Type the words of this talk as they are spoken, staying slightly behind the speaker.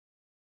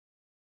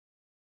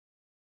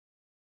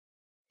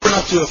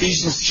open up to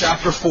Ephesians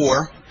chapter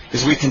 4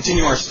 as we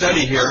continue our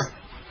study here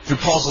through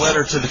Paul's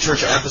letter to the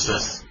church of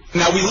Ephesus.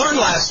 Now, we learned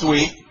last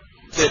week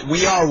that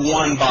we are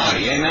one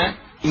body, amen?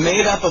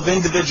 Made up of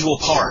individual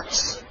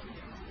parts.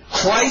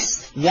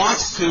 Christ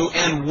wants to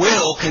and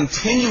will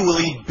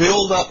continually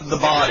build up the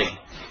body.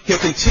 He'll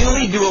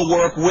continually do a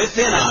work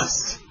within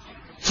us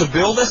to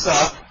build us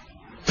up,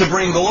 to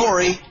bring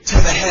glory to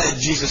the head,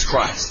 Jesus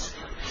Christ.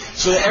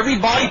 So that every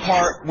body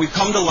part we've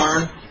come to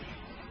learn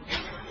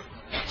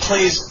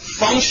plays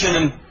function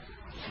in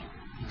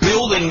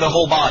building the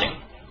whole body.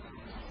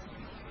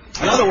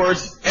 In other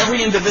words,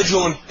 every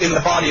individual in the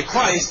body of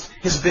Christ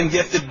has been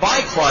gifted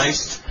by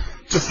Christ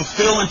to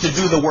fulfill and to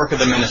do the work of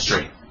the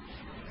ministry.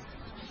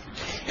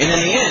 And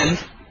in the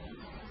end,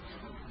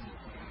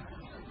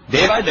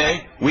 day by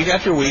day, week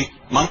after week,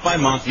 month by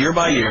month, year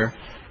by year,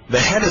 the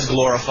head is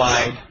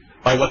glorified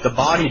by what the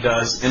body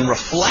does in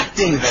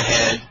reflecting the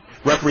head,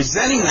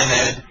 representing the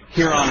head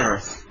here on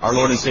earth, our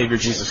Lord and Savior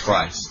Jesus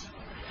Christ.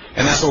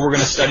 And that's what we're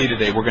going to study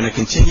today. We're going to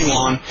continue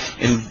on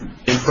in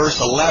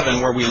verse 11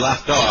 where we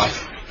left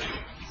off.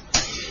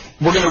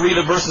 We're going to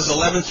read verses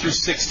 11 through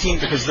 16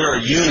 because they're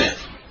a unit.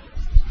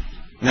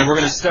 And then we're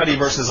going to study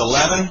verses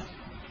 11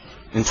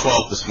 and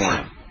 12 this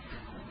morning.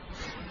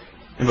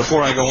 And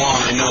before I go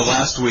on, I know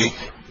last week,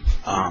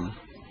 I'll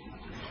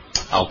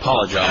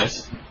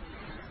apologize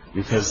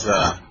because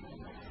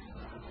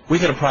we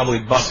could have probably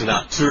busted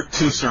out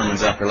two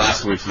sermons after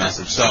last week's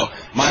message. So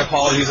my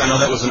apologies. I know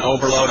that was an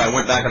overload. I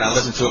went back and I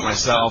listened to it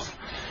myself.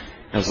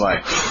 I was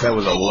like, that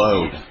was a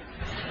load.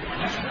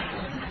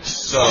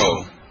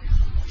 So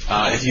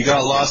if you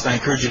got lost, I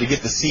encourage you to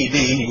get the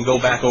CD. You can go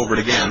back over it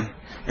again.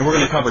 And we're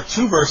going to cover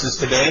 2 verses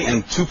today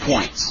and 2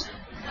 points.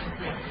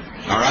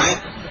 All right?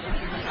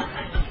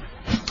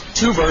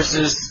 2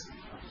 verses,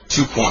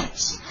 2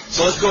 points.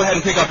 So let's go ahead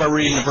and pick up our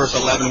reading in verse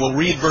 11. We'll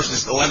read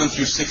verses 11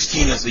 through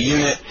 16 as a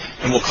unit,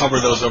 and we'll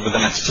cover those over the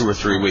next 2 or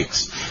 3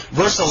 weeks.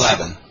 Verse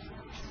 11.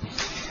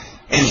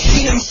 And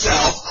he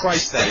himself,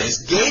 Christ that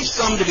is, gave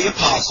some to be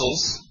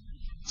apostles,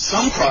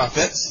 some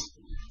prophets,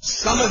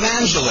 some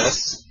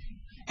evangelists,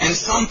 and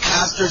some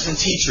pastors and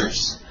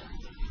teachers,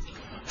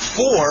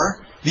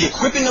 for the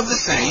equipping of the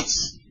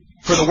saints,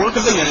 for the work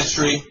of the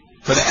ministry,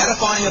 for the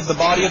edifying of the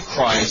body of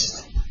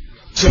Christ,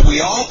 till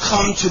we all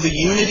come to the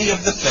unity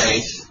of the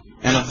faith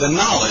and of the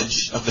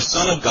knowledge of the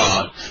Son of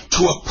God,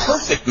 to a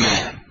perfect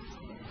man,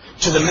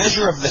 to the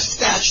measure of the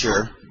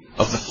stature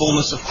of the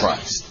fullness of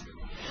Christ,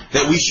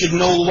 that we should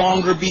no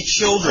longer be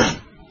children,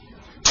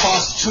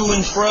 tossed to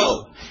and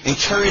fro, and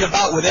carried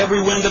about with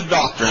every wind of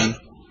doctrine,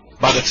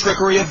 by the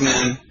trickery of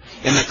men,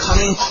 and the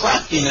cunning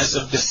craftiness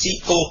of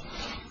deceitful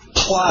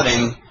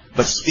plotting,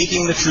 but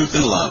speaking the truth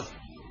in love,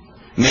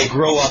 may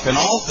grow up in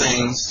all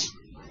things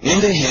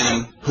into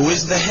him who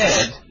is the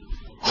head,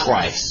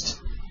 Christ,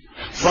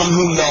 from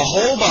whom the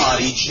whole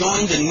body,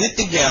 joined and knit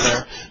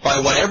together by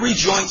what every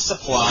joint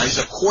supplies,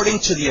 according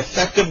to the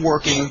effective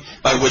working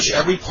by which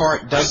every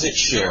part does its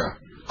share,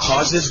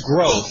 causes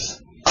growth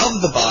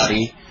of the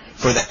body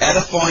for the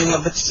edifying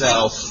of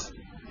itself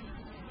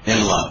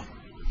in love.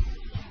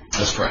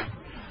 Let's pray.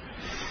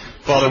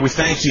 Father, we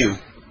thank you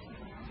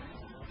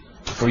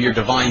for your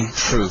divine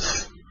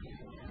truth.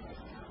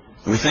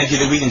 We thank you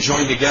that we can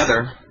join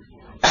together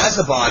as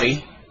a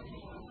body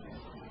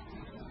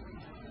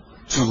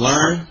to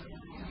learn,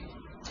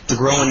 to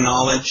grow in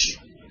knowledge,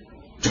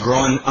 to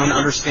grow in an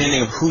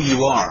understanding of who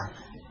you are,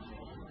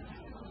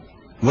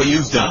 what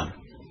you've done,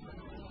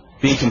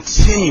 being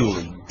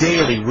continually,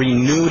 daily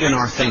renewed in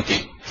our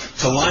thinking,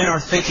 to line our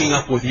thinking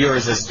up with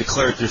yours as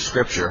declared through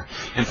Scripture.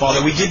 And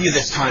Father, we give you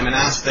this time and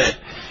ask that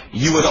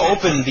you would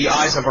open the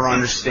eyes of our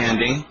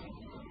understanding,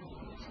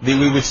 that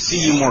we would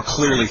see you more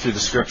clearly through the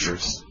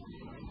Scriptures.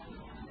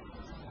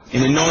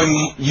 And in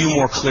knowing you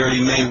more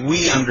clearly, may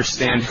we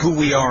understand who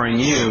we are in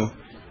you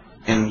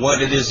and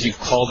what it is you've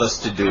called us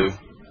to do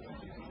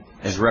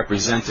as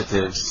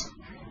representatives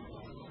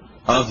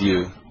of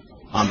you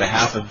on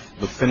behalf of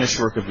the finished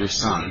work of your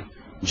Son,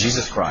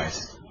 Jesus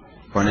Christ.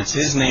 For it's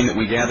his name that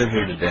we gather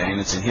here today, and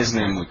it's in his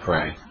name we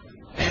pray.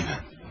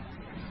 Amen.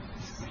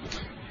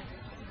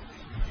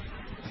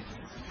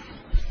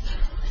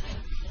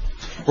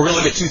 We're going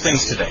to look at 2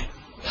 things today.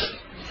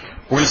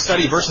 We're going to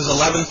study verses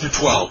 11 through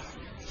 12.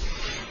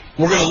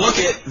 We're going to look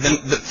at,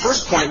 the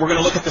first point, we're going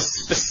to look at the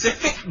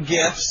specific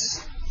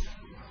gifts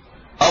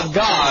of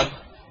God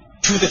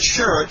to the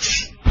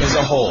church as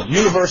a whole,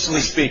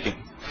 universally speaking.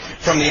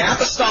 From the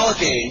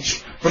apostolic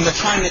age, from the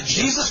time that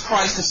Jesus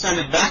Christ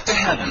ascended back to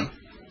heaven,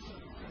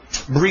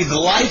 breathed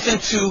life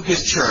into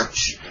his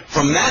church,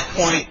 from that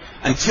point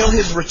until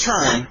his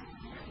return,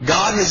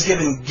 God has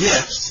given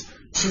gifts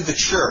to the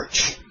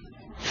church.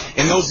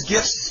 And those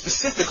gifts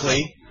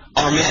specifically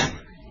are men.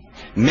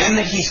 Men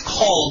that he's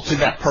called to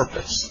that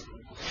purpose.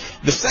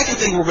 The second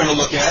thing we're going to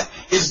look at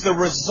is the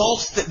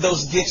results that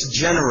those gifts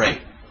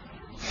generate.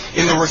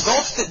 And the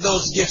results that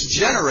those gifts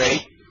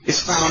generate is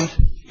found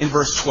in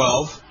verse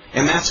 12,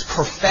 and that's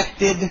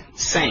perfected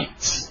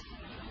saints.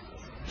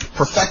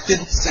 Perfected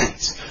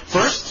saints.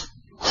 First,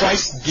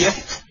 Christ's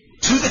gift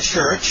to the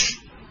church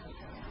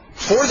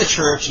for the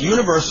church,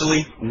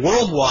 universally,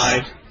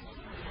 worldwide,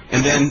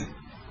 and then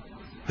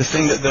the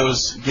thing that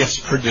those gifts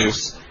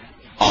produce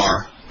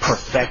are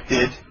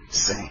perfected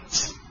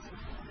saints.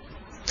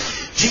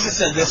 Jesus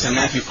said this in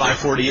Matthew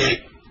 5:48,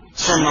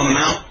 Sermon on the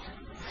Mount.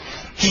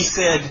 He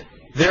said,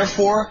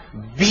 therefore,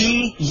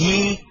 be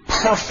ye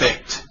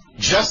perfect,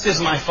 just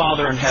as my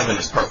Father in heaven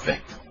is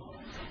perfect.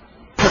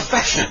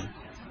 Perfection.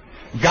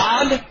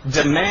 God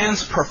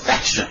demands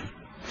perfection.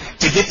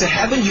 To get to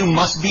heaven, you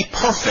must be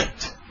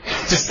perfect.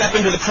 To step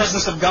into the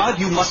presence of God,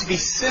 you must be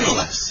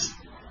sinless.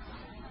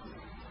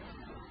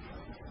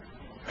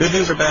 Good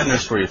news or bad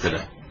news for you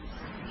today?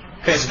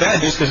 Okay, it's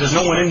bad news because there's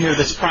no one in here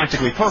that's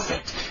practically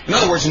perfect. In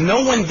other words,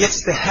 no one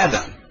gets to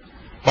heaven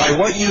by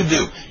what you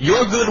do.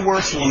 Your good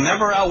works will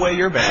never outweigh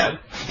your bad,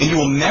 and you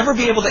will never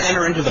be able to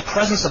enter into the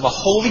presence of a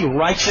holy,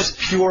 righteous,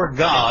 pure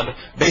God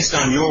based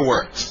on your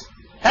works.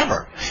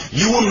 Ever.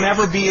 You will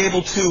never be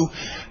able to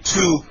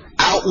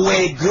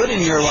outweigh good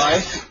in your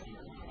life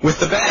with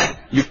the bad.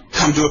 You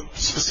come to a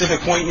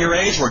specific point in your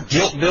age where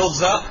guilt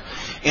builds up,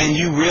 and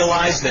you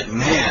realize that,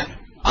 man,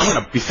 I'm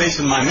going to be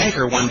facing my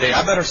Maker one day.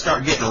 I better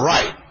start getting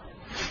right.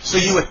 So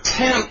you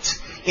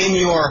attempt in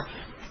your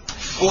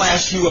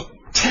flesh, you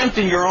attempt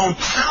in your own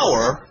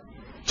power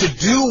to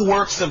do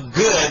works of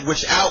good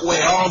which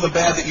outweigh all the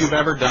bad that you've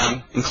ever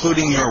done,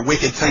 including your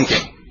wicked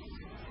thinking.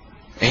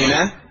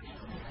 Amen?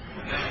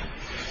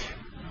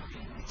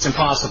 It's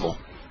impossible.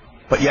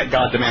 But yet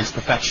God demands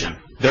perfection.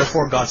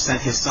 Therefore God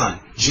sent His Son,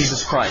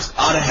 Jesus Christ,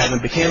 out of heaven,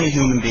 became a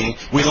human being.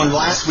 We learned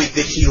last week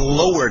that He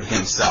lowered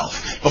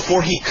Himself.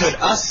 Before He could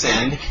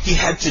ascend, He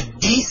had to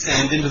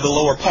descend into the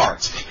lower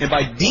parts. And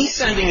by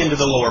descending into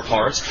the lower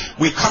parts,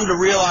 we come to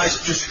realize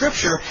through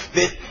Scripture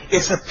that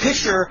it's a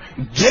picture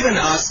given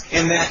us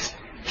in that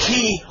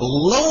He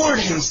lowered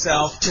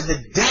Himself to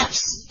the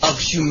depths of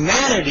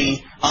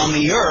humanity on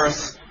the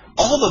earth,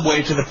 all the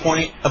way to the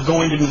point of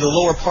going into the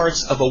lower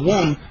parts of a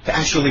womb to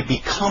actually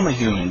become a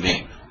human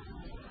being.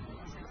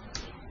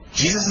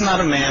 Jesus is not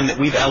a man that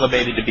we've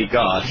elevated to be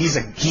God.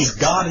 He's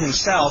God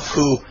Himself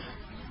who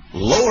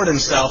lowered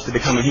Himself to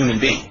become a human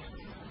being.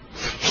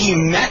 He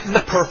met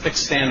the perfect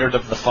standard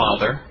of the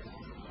Father,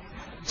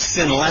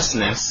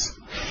 sinlessness,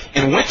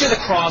 and went to the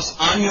cross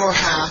on your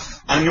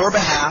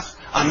behalf,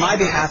 on my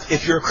behalf,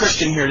 if you're a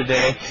Christian here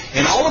today,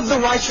 and all of the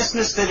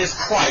righteousness that is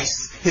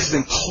Christ has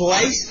been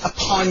placed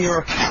upon your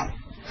account.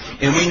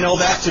 And we know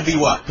that to be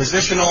what?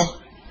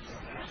 Positional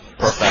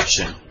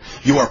perfection.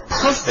 You are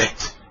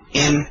perfect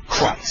in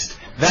Christ.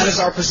 That is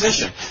our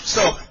position.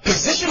 So,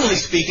 positionally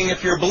speaking,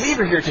 if you're a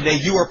believer here today,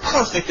 you are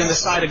perfect in the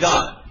sight of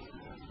God.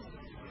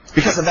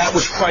 Because of that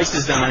which Christ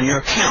has done on your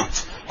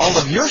account. All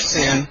of your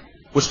sin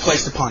was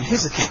placed upon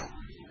His account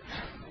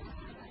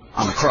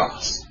on the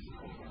cross.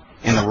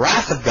 And the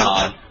wrath of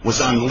God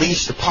was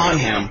unleashed upon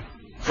Him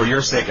for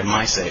your sake and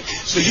my sake.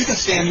 So you can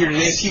stand here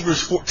today, as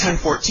Hebrews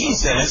 10:14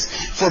 says,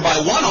 for by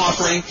one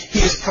offering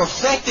He has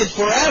perfected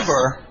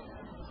forever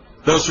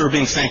those who are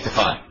being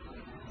sanctified.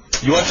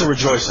 You ought to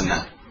rejoice in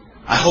that.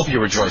 I hope you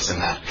rejoice in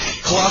that.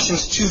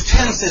 Colossians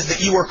 2:10 says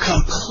that you are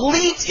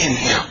complete in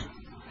Him.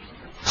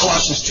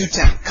 Colossians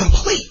 2:10,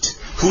 complete,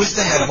 who is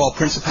the head of all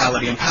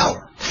principality and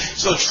power.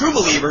 So true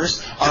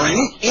believers are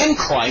in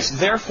Christ,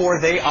 therefore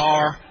they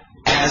are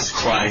as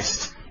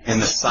Christ in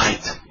the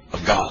sight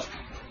of God.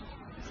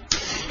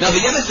 Now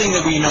the other thing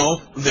that we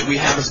know that we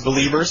have as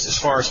believers, as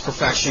far as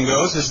perfection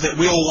goes, is that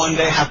we will one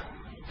day have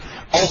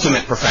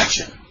ultimate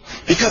perfection.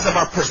 Because of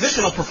our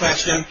positional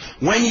perfection,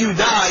 when you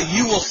die,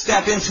 you will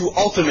step into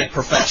ultimate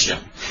perfection.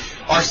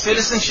 Our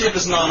citizenship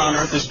is not on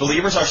earth as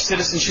believers. Our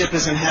citizenship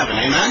is in heaven.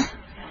 Amen?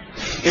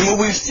 And when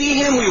we see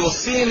Him, we will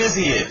see Him as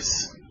He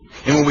is.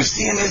 And when we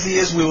see Him as He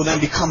is, we will then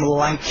become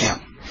like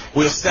Him.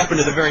 We will step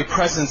into the very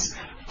presence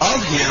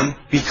of Him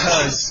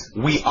because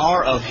we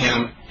are of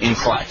Him in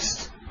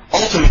Christ.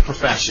 Ultimate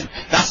perfection.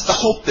 That's the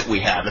hope that we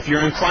have. If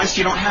you're in Christ,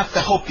 you don't have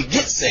to hope to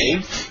get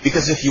saved,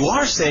 because if you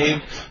are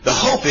saved, the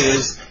hope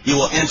is you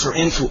will enter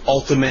into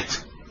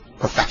ultimate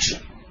perfection.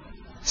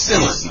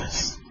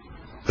 Sinlessness.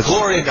 The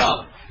glory of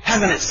God.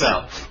 Heaven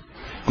itself.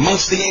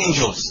 Amongst the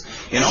angels.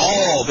 In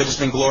all that has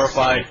been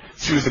glorified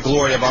through the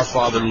glory of our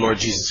Father, the Lord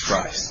Jesus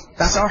Christ.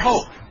 That's our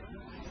hope.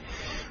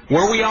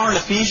 Where we are in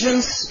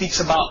Ephesians speaks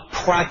about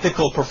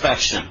practical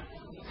perfection.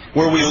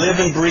 Where we live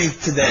and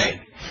breathe today.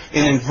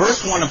 And in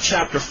verse 1 of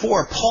chapter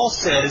 4, Paul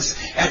says,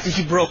 after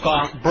he broke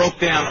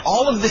down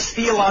all of this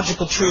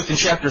theological truth in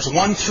chapters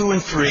 1, 2,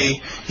 and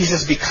 3, he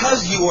says,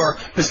 because you are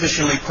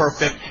positionally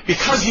perfect,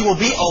 because you will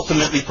be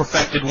ultimately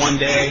perfected one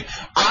day,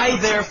 I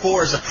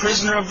therefore, as a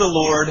prisoner of the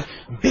Lord,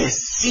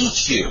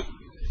 beseech you,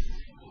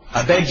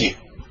 I beg you,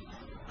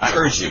 I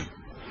urge you,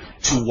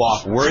 to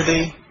walk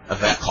worthy of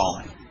that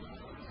calling.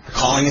 The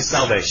calling is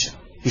salvation.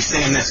 He's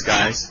saying this,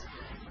 guys.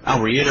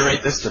 I'll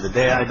reiterate this to the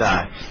day I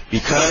die.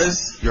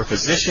 Because your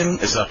position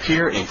is up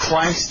here in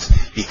Christ,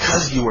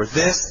 because you are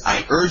this,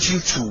 I urge you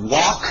to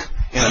walk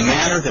in a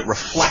manner that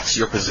reflects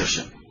your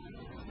position.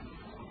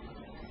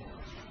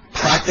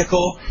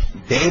 practical,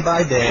 day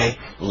by day,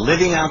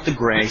 living out the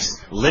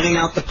grace, living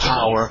out the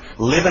power,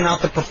 living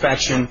out the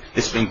perfection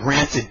that's been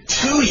granted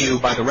to you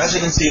by the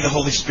residency of the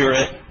Holy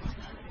Spirit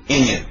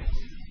in you.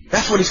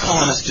 That's what He's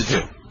calling us to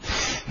do.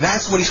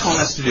 That's what He's calling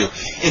us to do.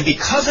 And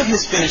because of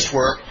His finished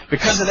work,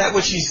 because of that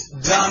which He's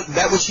done,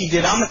 that which He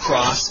did on the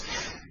cross,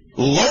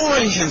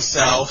 lowering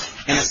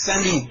Himself and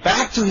ascending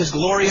back to His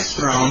glorious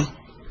throne,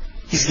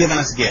 He's given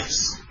us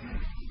gifts.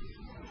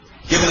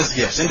 Given us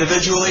gifts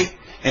individually,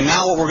 and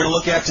now what we're going to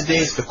look at today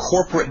is the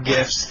corporate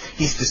gifts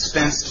He's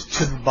dispensed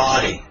to the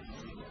body.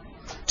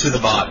 To the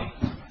body.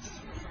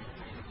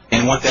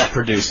 And what that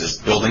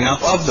produces, building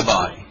up of the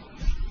body.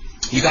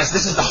 You guys,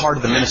 this is the heart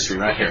of the ministry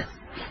right here.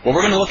 What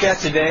we're going to look at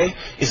today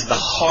is the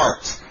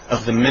heart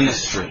of the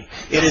ministry.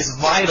 It is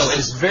vital, it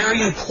is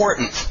very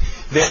important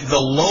that the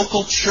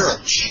local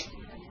church,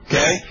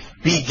 okay,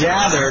 be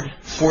gathered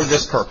for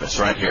this purpose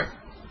right here.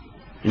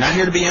 You're not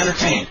here to be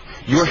entertained.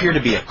 You're here to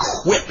be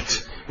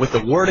equipped with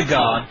the Word of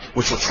God,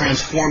 which will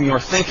transform your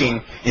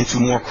thinking into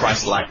more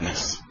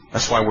Christ-likeness.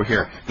 That's why we're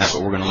here. And that's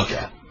what we're going to look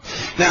at.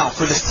 Now,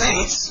 for the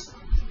saints,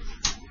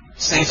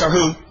 saints are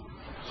who?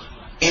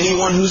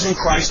 Anyone who's in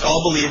Christ,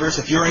 all believers.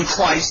 If you're in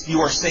Christ,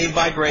 you are saved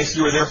by grace.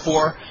 You are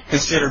therefore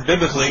considered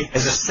biblically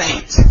as a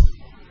saint.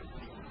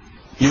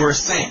 You are a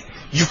saint.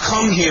 You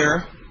come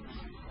here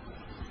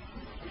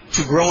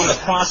to grow in the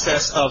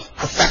process of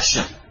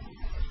perfection.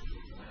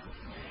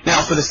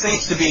 Now, for the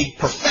saints to be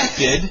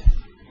perfected,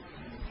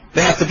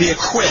 they have to be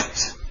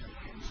equipped.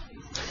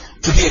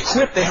 To be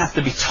equipped, they have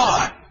to be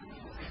taught.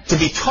 To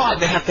be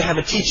taught, they have to have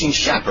a teaching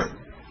shepherd.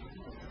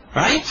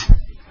 Right?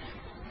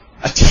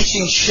 A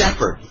teaching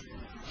shepherd.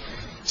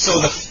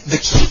 So the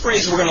key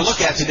phrase we're going to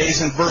look at today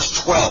is in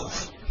verse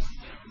 12.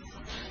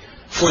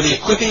 For the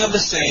equipping of the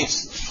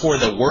saints, for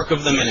the work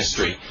of the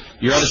ministry.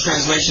 Your other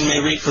translation may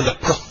read, for the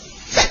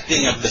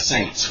perfecting of the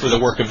saints, for the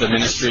work of the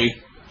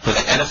ministry, for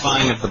the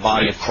edifying of the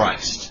body of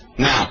Christ.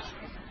 Now,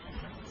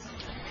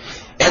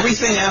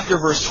 everything after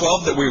verse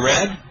 12 that we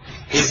read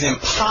is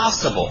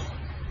impossible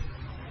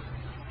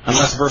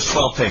unless verse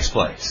 12 takes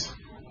place.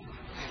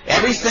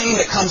 Everything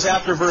that comes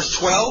after verse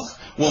 12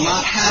 will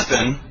not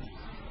happen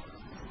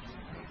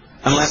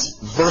unless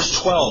verse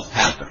 12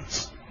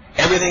 happens.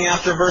 Everything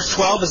after verse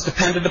 12 is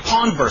dependent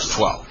upon verse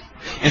 12.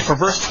 And for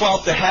verse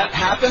 12 to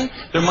happen,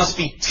 there must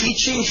be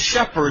teaching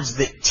shepherds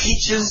that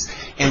teaches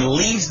and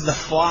leads the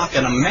flock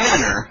in a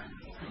manner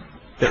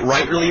that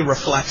rightly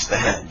reflects the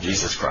head,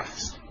 Jesus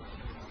Christ.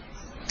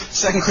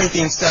 2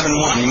 Corinthians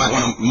 7:1, you might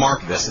want to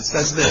mark this. It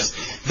says this,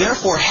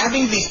 therefore,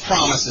 having these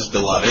promises,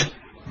 beloved,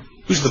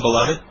 who's the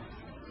beloved?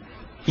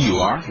 You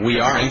are. We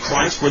are in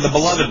Christ. We're the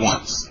beloved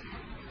ones.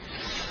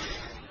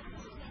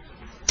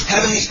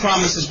 Having these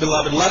promises,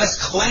 beloved, let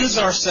us cleanse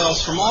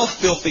ourselves from all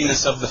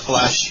filthiness of the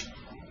flesh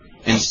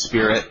and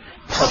spirit,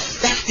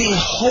 perfecting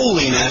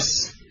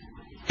holiness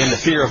in the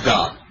fear of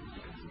God.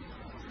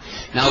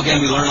 Now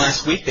again, we learned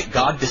last week that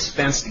God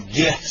dispensed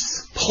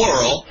gifts,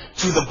 plural,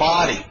 to the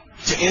body,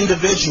 to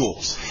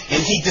individuals.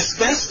 And He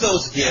dispensed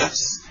those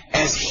gifts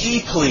as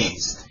He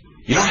pleased.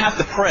 You don't have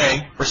to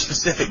pray for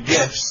specific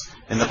gifts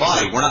in the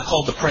body. We're not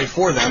called to pray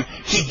for them.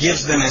 He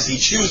gives them as He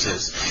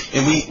chooses.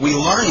 And we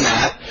learn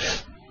that,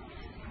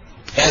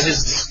 as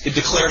is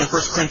declared in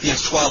 1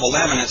 Corinthians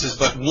 12:11, it says,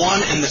 but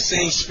one and the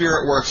same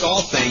Spirit works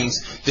all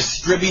things,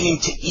 distributing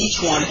to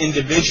each one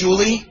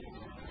individually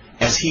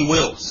as He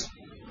wills.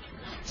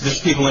 There's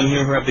people in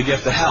here who have the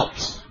gift of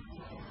helps.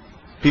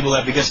 People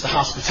have the gifts of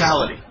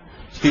hospitality.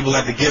 There's people who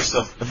have the gifts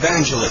of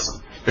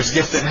evangelism. There's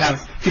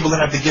people that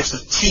have the gifts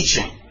of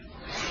teaching.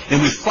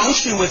 And we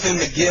function within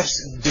the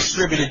gifts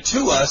distributed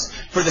to us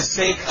for the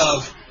sake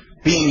of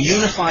being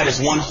unified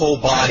as one whole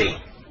body.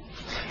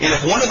 And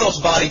if one of those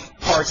body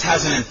parts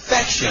has an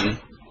infection,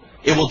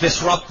 it will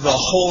disrupt the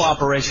whole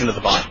operation of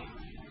the body.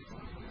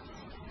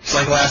 It's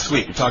like last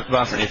week we talked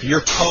about, if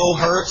your toe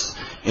hurts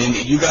and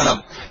you got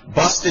a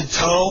busted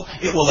toe,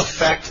 it will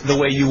affect the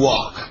way you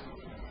walk.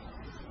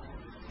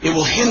 It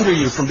will hinder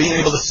you from being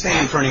able to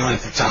stand for any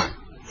length of time.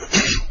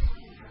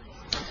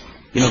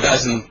 You know,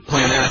 guys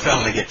playing NFL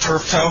and they get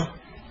turf toe,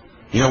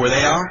 you know where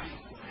they are?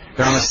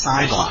 They're on the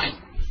sideline.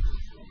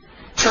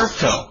 Turf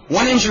toe.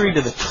 One injury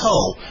to the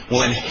toe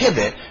will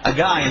inhibit a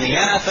guy in the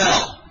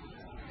NFL,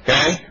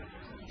 okay?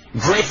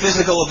 Great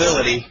physical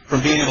ability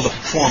from being able to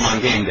perform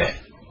on game day.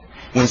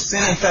 When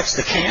sin infects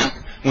the camp,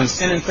 when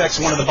sin infects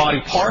one of the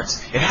body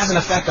parts, it has an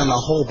effect on the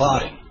whole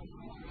body.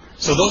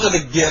 So those are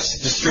the gifts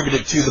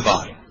distributed to the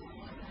body.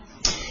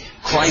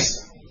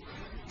 Christ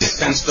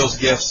dispensed those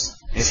gifts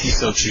as He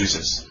so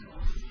chooses.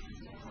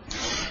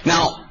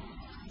 Now,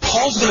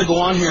 Paul's going to go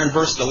on here in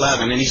verse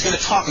 11, and he's going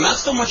to talk not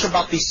so much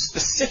about these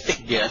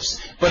specific gifts,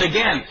 but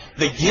again,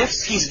 the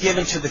gifts he's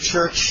given to the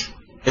church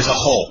as a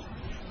whole.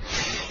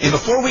 And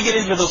before we get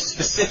into those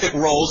specific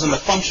roles and the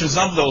functions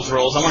of those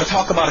roles, I want to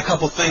talk about a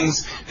couple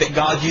things that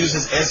God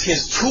uses as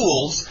His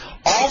tools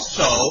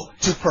also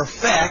to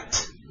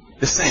perfect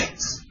the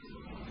saints.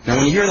 Now,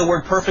 when you hear the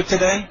word perfect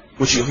today,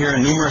 which you'll hear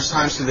numerous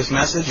times through this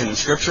message and in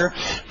Scripture,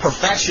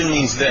 perfection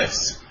means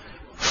this: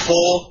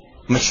 full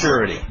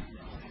maturity.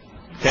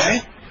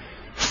 Okay?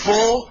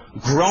 full,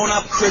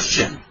 grown-up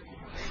Christian.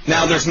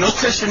 Now, there's no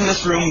Christian in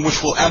this room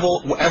which will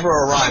ever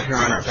arrive here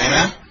on earth.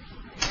 Amen?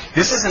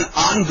 This is an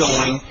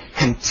ongoing,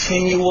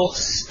 continual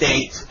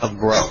state of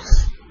growth.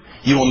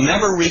 You will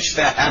never reach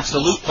that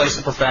absolute place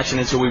of perfection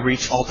until we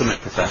reach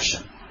ultimate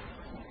perfection.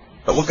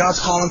 But what God's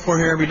calling for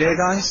here every day,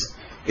 guys,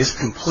 is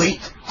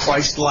complete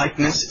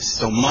Christ-likeness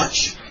so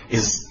much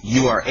as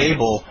you are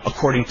able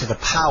according to the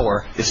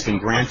power that's been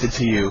granted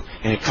to you.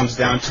 And it comes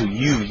down to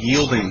you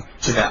yielding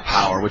to that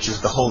power, which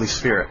is the Holy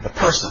Spirit, the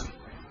person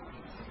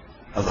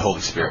of the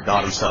Holy Spirit,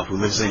 God Himself, who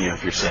lives in you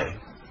if you're saved.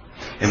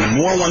 And the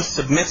more one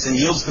submits and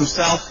yields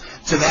themselves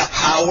to that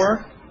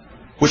power,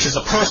 which is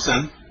a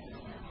person,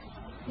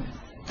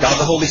 God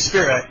the Holy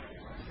Spirit,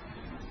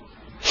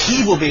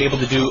 He will be able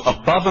to do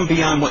above and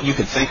beyond what you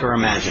could think or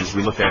imagine, as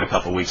we looked at a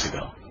couple weeks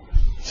ago.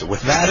 So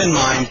with that in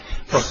mind,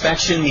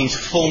 perfection means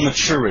full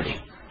maturity.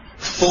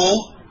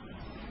 Full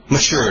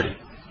maturity.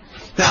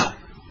 Now,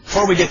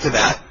 before we get to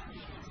that,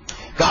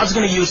 God's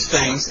going to use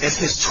things as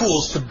His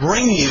tools to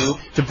bring me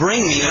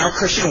in our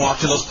Christian walk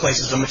to those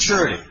places of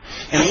maturity.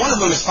 And one of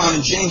them is found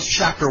in James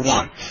chapter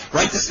 1.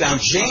 Write this down.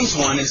 James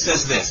 1, it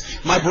says this: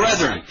 My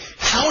brethren,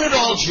 count it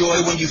all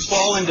joy when you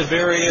fall into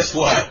various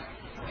what?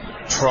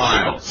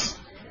 Trials.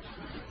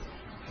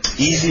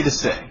 Easy to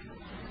say.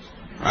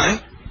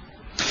 Right?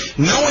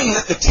 Knowing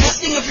that the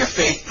testing of your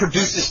faith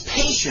produces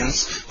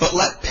patience, but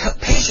let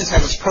patience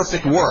have its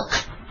perfect work,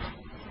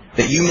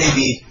 that you may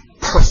be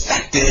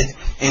perfected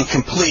and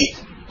complete,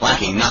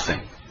 lacking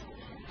nothing.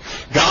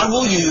 God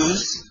will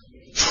use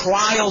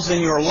trials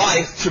in your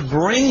life to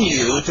bring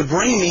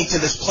me to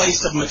this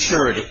place of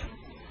maturity.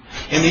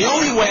 And the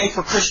only way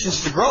for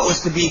Christians to grow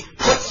is to be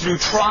put through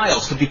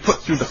trials, to be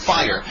put through the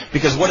fire.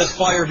 Because what does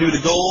fire do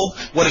to gold?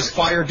 What does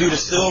fire do to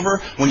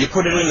silver? When you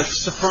put it in the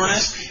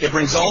furnace, it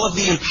brings all of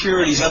the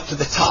impurities up to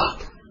the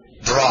top.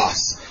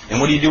 Dross. And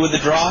what do you do with the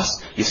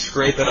dross? You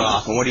scrape it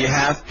off. And what do you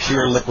have?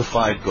 Pure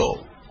liquefied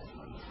gold.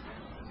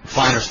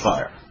 Refiner's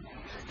fire.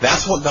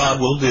 That's what God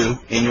will do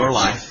in your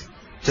life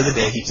to the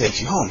day He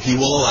takes you home. He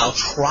will allow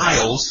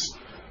trials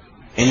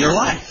in your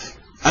life.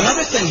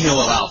 Another thing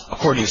He'll allow,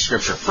 according to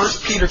Scripture, 1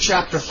 Peter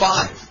chapter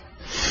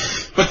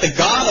 5. But the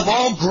God of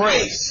all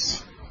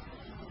grace,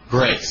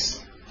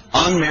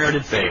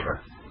 unmerited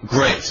favor,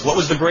 grace. What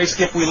was the grace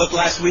gift we looked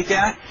last week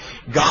at?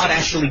 God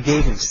actually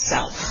gave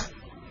Himself.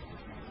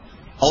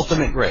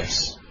 Ultimate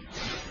grace.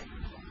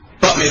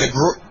 But may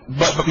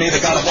the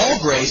God of all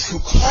grace, who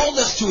called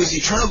us to His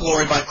eternal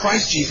glory by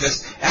Christ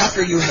Jesus,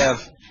 after you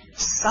have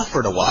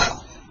suffered a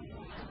while,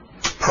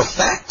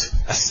 perfect,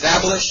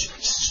 establish,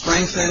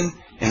 strengthen,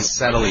 and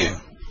settle you.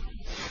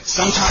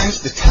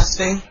 Sometimes the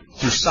testing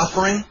through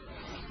suffering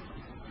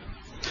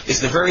is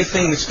the very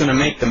thing that's going to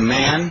make the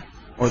man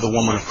or the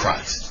woman of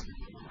Christ.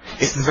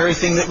 It's the very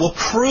thing that will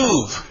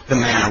prove the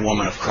man or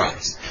woman of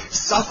Christ.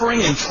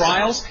 Suffering and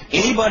trials,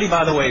 anybody,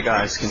 by the way,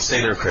 guys, can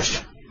say they're a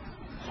Christian.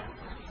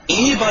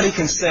 Anybody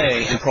can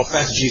say and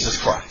profess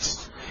Jesus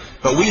Christ.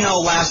 But we know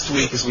last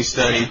week as we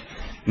studied,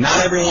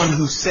 not everyone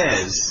who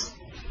says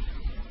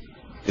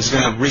is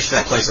going to reach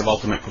that place of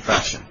ultimate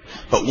perfection.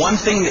 But one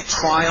thing that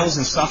trials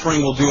and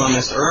suffering will do on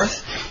this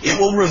earth, it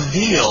will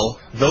reveal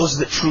those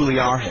that truly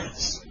are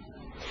His.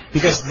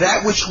 Because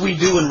that which we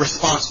do in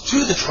response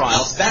to the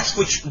trials, that's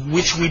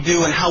which we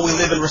do and how we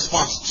live in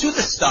response to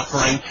the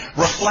suffering,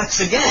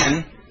 reflects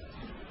again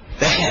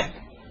the head,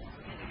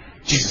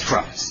 Jesus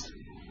Christ.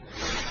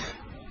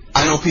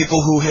 I know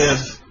people who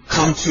have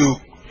come to,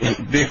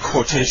 in big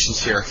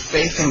quotations here,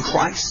 faith in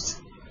Christ.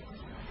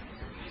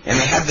 And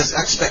they have this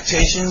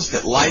expectations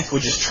that life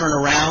would just turn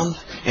around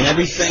and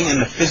everything in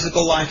the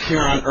physical life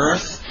here on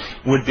earth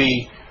would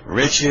be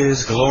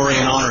riches, glory,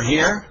 and honor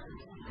here.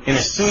 And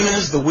as soon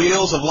as the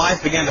wheels of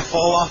life began to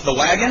fall off the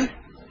wagon,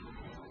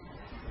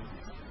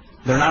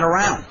 they're not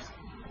around.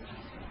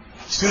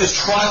 As soon as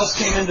trials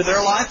came into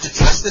their life to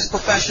test this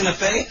profession of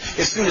faith,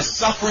 as soon as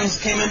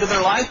sufferings came into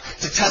their life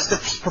to test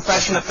this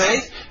profession of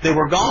faith, they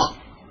were gone.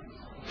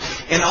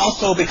 And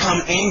also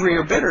become angry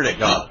or bitter at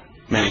God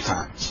many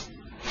times.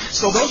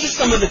 So those are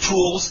some of the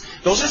tools.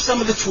 Those are some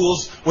of the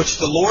tools which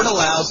the Lord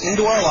allows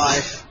into our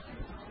life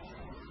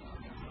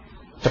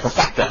to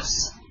perfect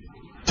us,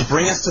 to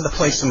bring us to the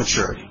place of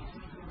maturity.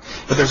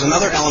 But there's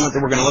another element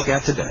that we're going to look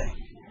at today.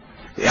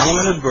 The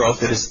element of growth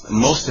that is the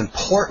most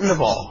important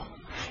of all.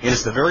 It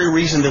is the very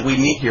reason that we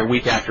meet here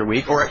week after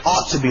week, or it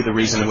ought to be the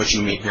reason in which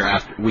you meet here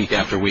week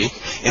after week,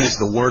 and it's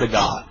the Word of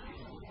God.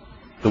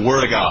 The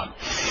Word of God.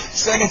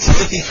 2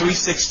 Timothy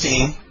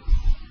 3:16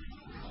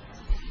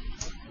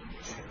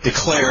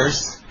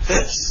 declares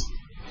this,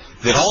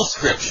 that all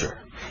Scripture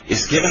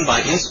is given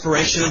by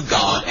inspiration of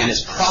God and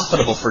is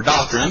profitable for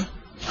doctrine,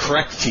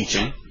 correct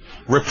teaching,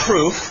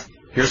 reproof,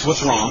 here's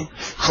what's wrong,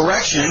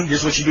 correction,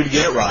 here's what you do to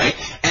get it right,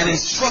 and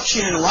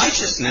instruction in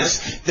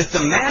righteousness, that the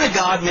man of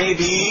God may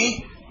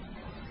be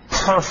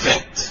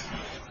perfect,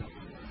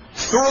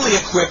 thoroughly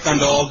equipped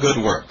unto all good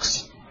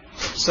works.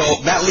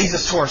 So that leads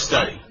us to our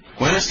study.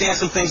 We understand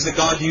some things that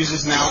God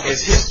uses now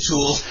as His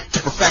tools to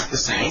perfect the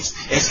saints,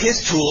 as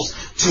His tools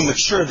to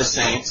mature the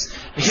saints,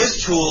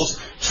 His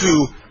tools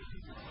to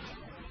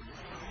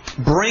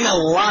bring a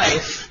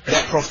life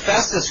that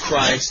professes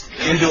Christ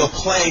into a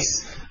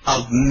place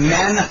of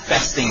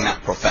manifesting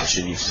that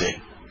profession, you see,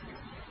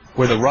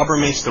 where the rubber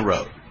meets the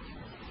road.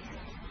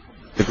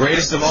 The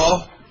greatest of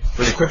all,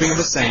 for the equipping of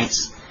the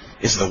saints,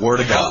 is the Word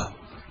of God.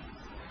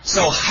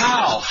 So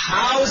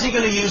how is he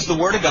going to use the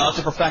Word of God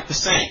to perfect the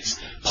saints?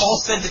 Paul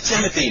said to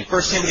Timothy,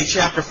 1 Timothy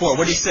chapter 4,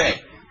 what did he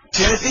say?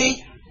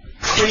 Timothy,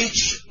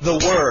 preach the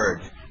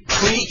Word.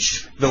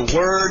 Preach the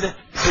Word,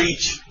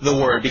 preach the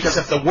Word. Because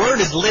if the Word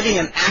is living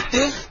and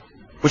active,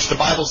 which the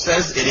Bible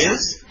says it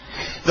is,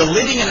 the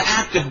living and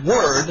active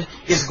Word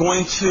is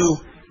going to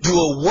do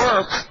a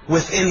work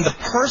within the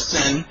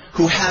person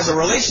who has a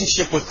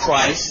relationship with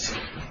Christ.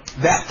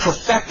 That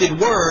perfected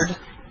Word,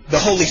 the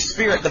Holy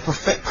Spirit, the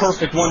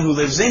perfect one who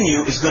lives in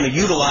you, is going to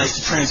utilize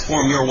to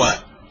transform your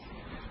what?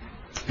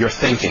 Your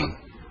thinking.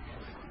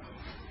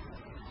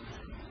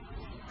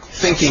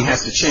 Thinking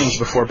has to change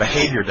before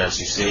behavior does,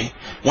 you see.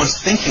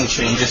 Once thinking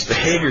changes,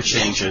 behavior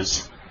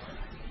changes.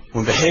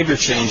 When behavior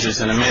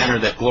changes in a manner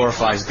that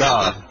glorifies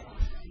God,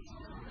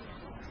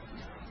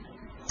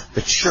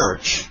 the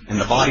church and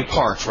the body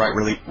parts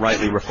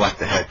rightly reflect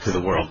the head to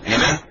the world.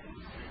 Amen?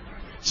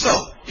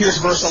 So, here's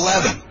verse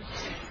 11.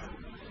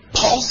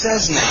 Paul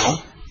says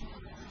now,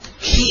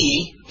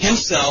 he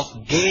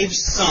himself gave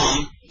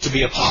some to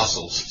be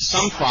apostles,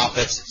 some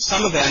prophets,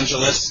 some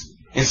evangelists,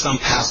 and some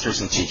pastors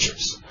and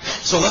teachers.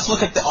 So let's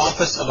look at the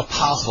office of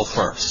apostle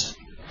first.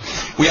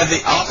 We have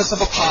the office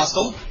of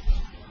apostle.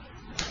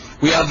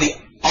 We have the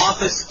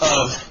office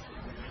of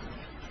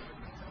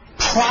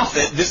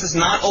prophet. This is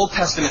not Old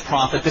Testament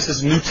prophet. This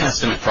is New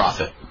Testament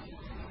prophet.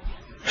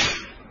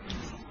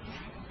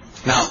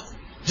 Now,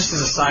 just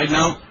as a side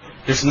note,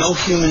 there's no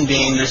human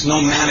being, there's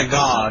no man of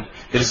God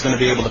that is going to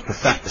be able to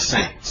perfect the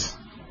saints.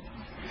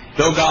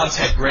 Though God's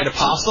had great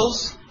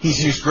apostles,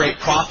 He's used great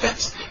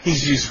prophets,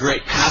 He's used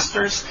great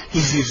pastors,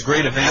 He's used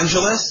great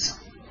evangelists.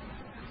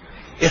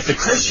 If the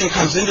Christian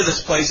comes into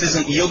this place,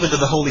 isn't yielded to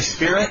the Holy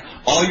Spirit,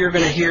 all you're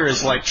going to hear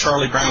is like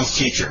Charlie Brown's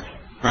teacher,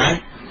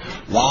 right?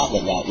 Wah,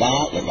 wah, wah,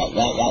 wah, wah, wah,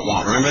 wah, wah,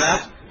 wah. Remember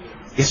that?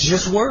 It's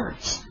just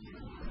words.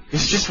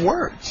 It's just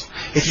words.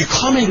 If you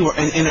come into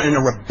in a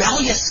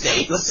rebellious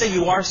state, let's say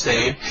you are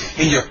saved,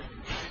 and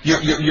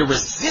you're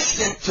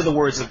resistant to the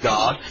words of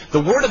God,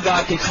 the Word of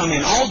God can come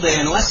in all day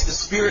unless the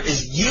Spirit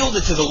is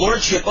yielded to the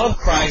Lordship of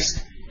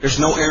Christ. There's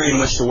no area in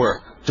which to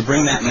work to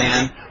bring that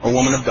man or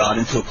woman of God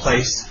into a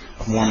place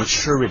of more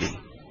maturity.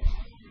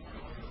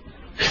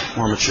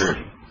 More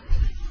maturity.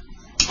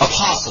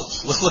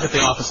 Apostles. Let's look at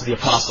the office of the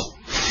apostle.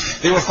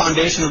 They were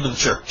foundational to the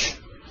church.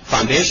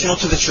 Foundational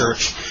to the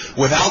church.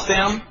 Without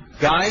them,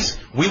 guys,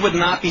 we would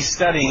not be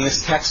studying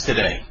this text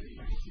today.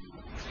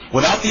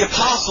 Without the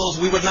apostles,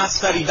 we would not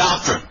study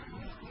doctrine.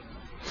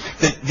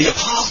 The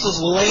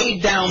apostles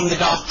laid down the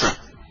doctrine.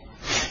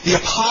 The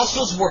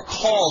apostles were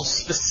called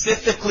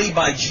specifically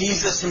by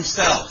Jesus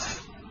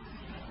himself.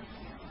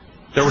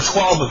 There were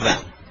 12 of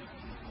them.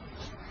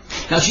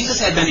 Now, Jesus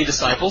had many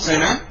disciples,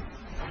 amen?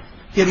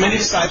 He had many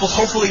disciples.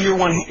 Hopefully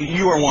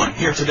you are one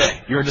here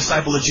today. You're a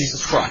disciple of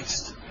Jesus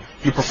Christ.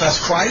 You profess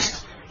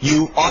Christ,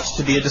 you ought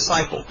to be a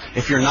disciple.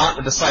 If you're not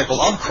a disciple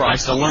of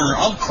Christ, a learner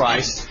of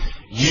Christ,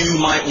 you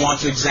might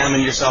want to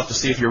examine yourself to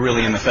see if you're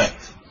really in the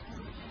faith,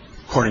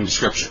 according to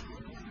Scripture.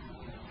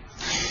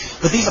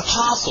 But these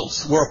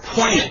apostles were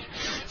appointed.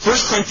 1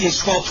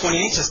 Corinthians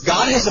 12:28 says,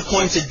 God has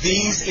appointed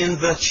these in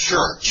the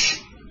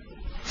church.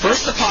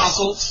 First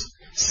apostles,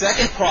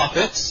 second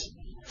prophets,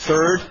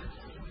 third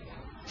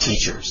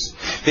teachers.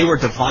 They were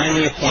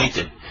divinely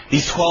appointed.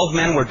 These 12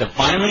 men were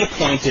divinely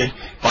appointed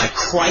by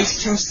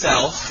Christ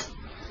himself.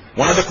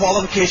 One of the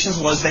qualifications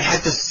was they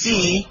had to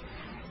see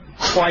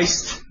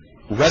Christ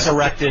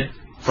resurrected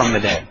from the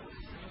dead.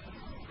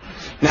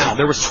 Now,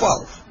 there was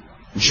 12.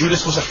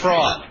 Judas was a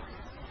fraud.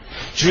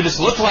 Judas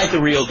looked like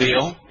the real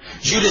deal.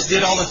 Judas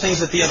did all the things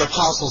that the other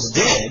apostles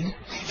did.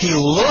 He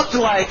looked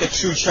like a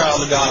true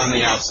child of God on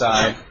the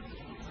outside.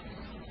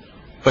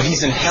 But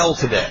he's in hell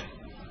today.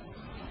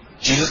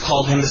 Jesus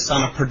called him the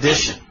son of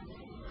perdition,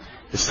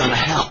 the son of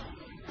hell.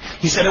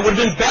 He said it would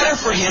have been better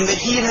for him that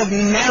he had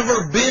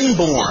never been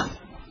born.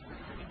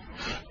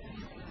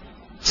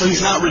 So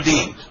he's not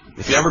redeemed.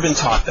 If you've ever been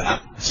taught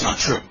that, it's not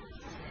true.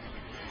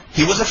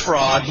 He was a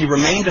fraud, he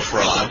remained a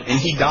fraud, and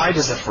he died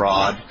as a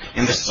fraud,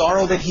 and the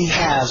sorrow that he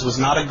has was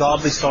not a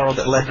godly sorrow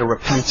that led to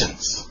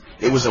repentance.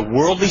 It was a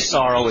worldly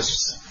sorrow,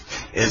 as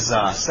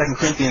 2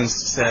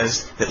 Corinthians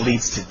says, that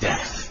leads to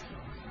death.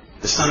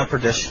 The son of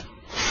perdition.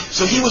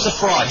 So he was a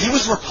fraud. He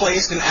was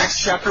replaced in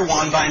Acts chapter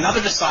 1 by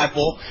another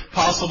disciple,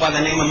 apostle by the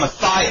name of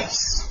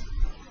Matthias.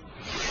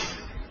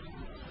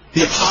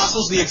 The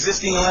apostles, the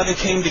existing 11,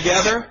 came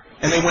together,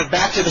 and they went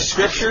back to the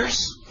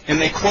Scriptures, and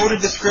they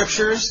quoted the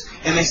Scriptures,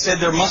 and they said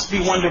there must be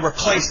one to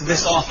replace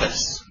this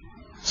office.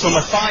 So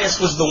Matthias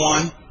was the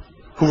one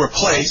who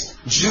replaced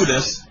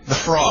Judas, the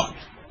fraud.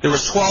 There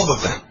was 12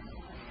 of them.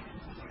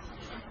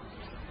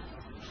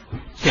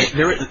 Okay,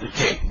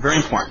 very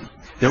important.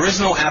 There is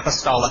no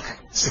apostolic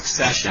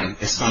succession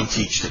as some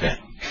teach today.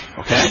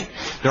 Okay?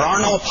 There are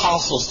no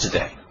apostles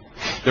today.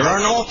 There are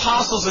no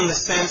apostles in the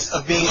sense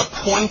of being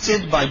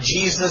appointed by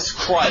Jesus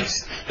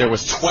Christ. There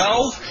was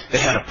 12. They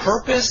had a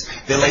purpose.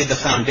 They laid the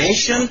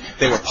foundation.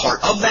 They were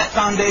part of that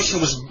foundation.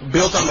 It was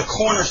built on the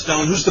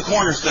cornerstone. Who's the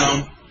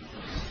cornerstone?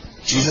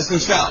 Jesus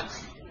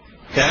himself.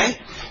 Okay?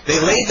 They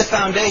laid the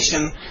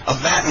foundation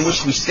of that in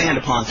which we stand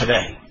upon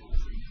today.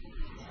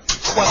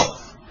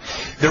 12.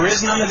 There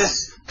is none of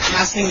this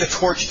passing the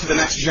torch to the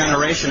next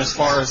generation as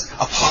far as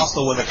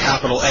apostle with a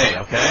capital A,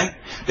 okay?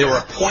 They were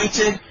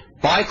appointed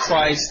by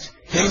Christ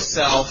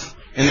himself,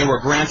 and they were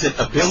granted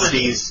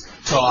abilities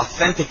to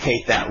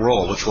authenticate that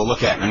role, which we'll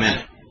look at in a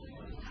minute.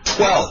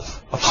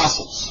 12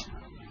 apostles.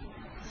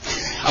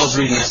 I was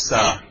reading this,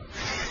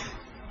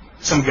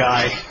 some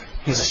guy,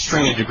 he has a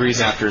string of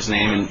degrees after his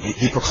name, and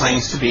he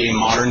proclaims to be a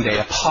modern-day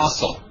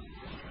apostle.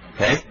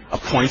 Okay?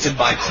 Appointed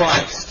by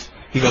Christ.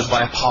 He goes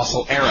by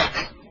Apostle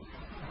Eric.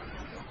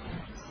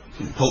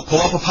 Pull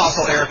up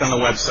Apostle Eric on the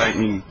website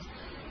and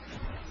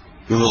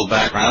do a little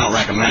background. I don't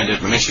recommend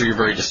it, but make sure you're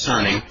very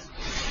discerning.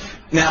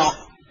 Now,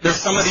 there's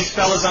some of these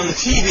fellas on the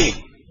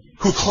TV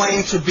who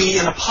claim to be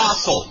an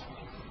apostle.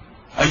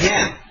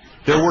 Again,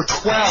 there were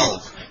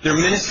 12. Their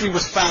ministry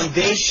was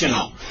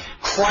foundational.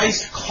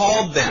 Christ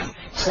called them.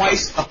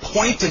 Christ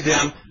appointed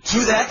them to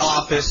that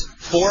office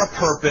for a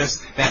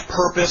purpose. That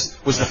purpose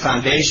was the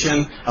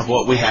foundation of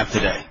what we have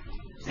today.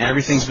 And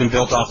everything's been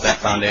built off that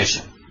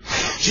foundation.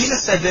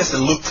 Jesus said this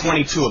in Luke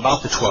 22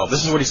 about the 12.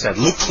 This is what he said.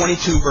 Luke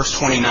 22, verse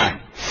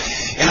 29.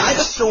 And I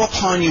bestow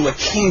upon you a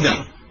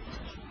kingdom,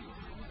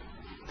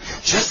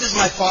 just as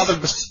my Father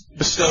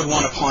bestowed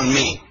one upon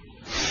me,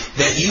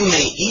 that you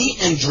may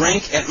eat and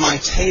drink at my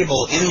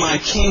table in my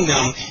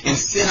kingdom and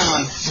sit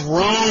on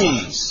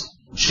thrones,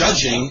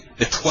 judging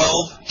the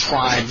 12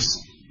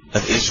 tribes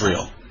of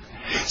Israel.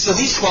 So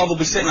these 12 will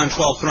be sitting on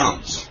 12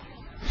 thrones.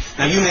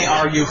 Now you may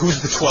argue,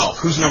 who's the 12?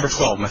 Who's number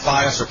 12,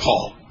 Matthias or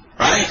Paul?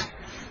 Right?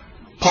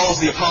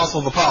 Paul's the apostle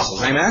of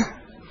apostles, amen?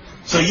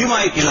 So you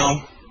might,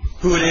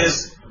 who it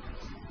is,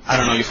 I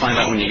don't know, you find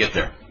out when you get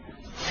there.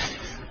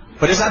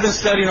 But as I've been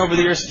studying over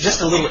the years, just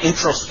a little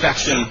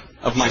introspection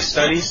of my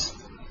studies,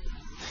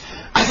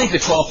 I think the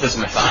 12th is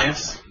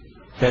Matthias.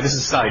 Okay, this is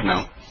a side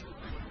note.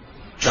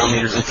 John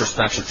Leader's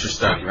introspection through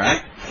study,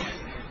 right?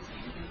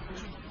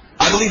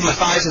 I believe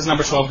Matthias is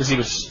number 12 because he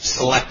was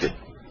selected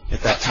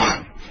at that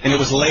time. And it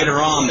was later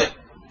on that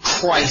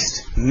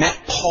Christ met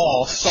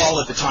Saul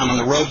at the time on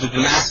the road to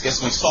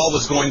Damascus. When Saul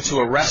was going to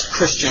arrest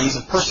Christians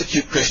and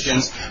persecute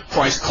Christians,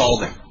 Christ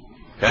called him.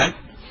 Okay?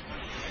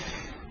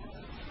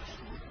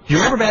 You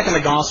remember back in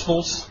the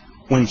Gospels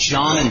when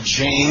John and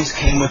James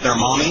came with their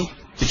mommy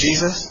to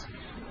Jesus?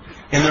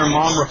 And their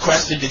mom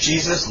requested to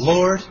Jesus,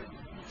 Lord,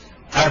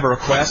 I have a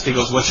request. He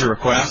goes, what's your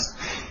request?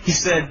 She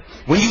said,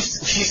 when you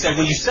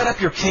set up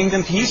your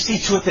kingdom, can you see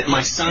to it that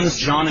my sons,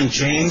 John and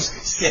James,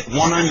 sit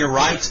one on your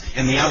right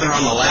and the other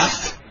on the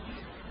left?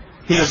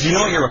 He goes, you know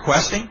what you're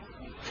requesting?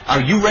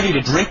 Are you ready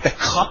to drink the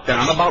cup that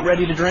I'm about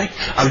ready to drink?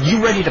 Are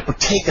you ready to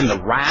partake in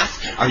the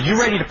wrath? Are you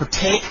ready to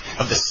partake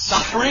of the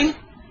suffering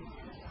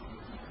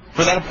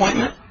for that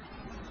appointment?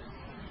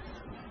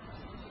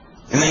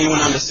 And then he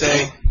went on to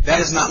say, that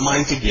is not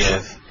mine to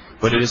give,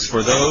 but it is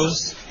for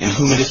those in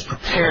whom it is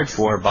prepared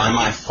for by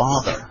my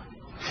Father.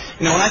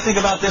 When I think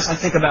about this, I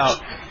think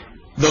about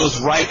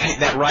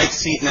that right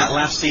seat and that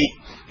left seat.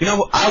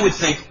 I would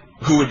think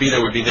who would be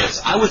there would be this.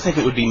 I would think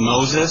it would be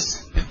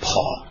Moses and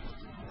Paul.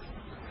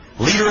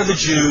 Leader of the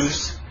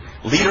Jews,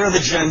 leader of the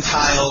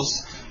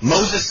Gentiles.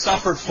 Moses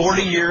suffered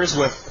 40 years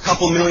with a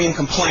couple million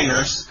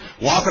complainers,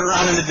 walking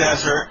around in the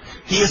desert.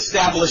 He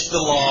established the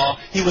law.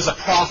 He was a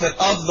prophet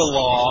of the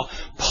law.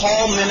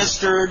 Paul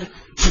ministered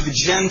to the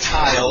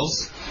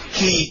Gentiles.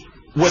 He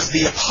was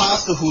the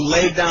apostle who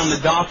laid down the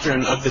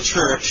doctrine of the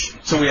church.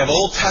 So we have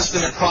Old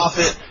Testament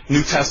prophet,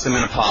 New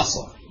Testament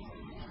apostle.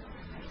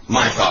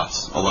 My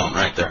thoughts alone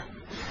right there.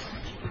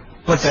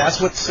 But that's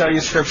what the study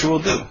of Scripture will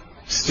do.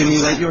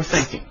 Stimulate your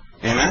thinking.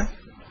 Amen?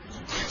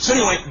 So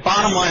anyway,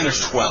 bottom line,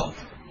 there's 12.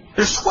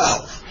 There's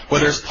 12.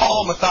 Whether it's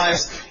Paul,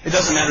 Matthias, it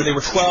doesn't matter. They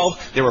were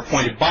 12. They were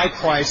appointed by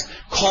Christ,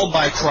 called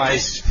by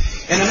Christ.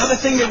 And another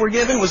thing they were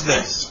given was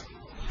this.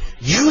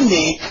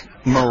 Unique,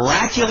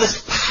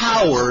 miraculous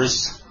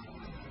powers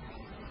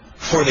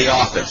for the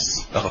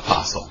office of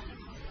apostle.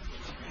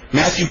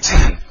 Matthew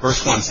 10,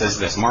 verse 1 says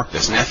this. Mark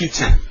this. Matthew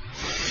 10.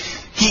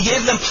 He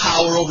gave them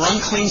power over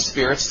unclean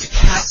spirits to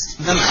cast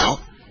them out,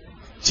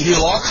 to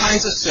heal all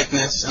kinds of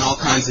sickness and all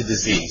kinds of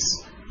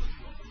disease.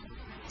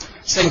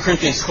 2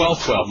 Corinthians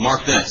 12:12.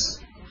 Mark this.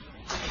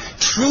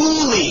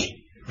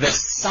 Truly, the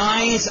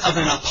signs of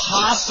an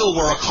apostle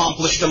were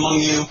accomplished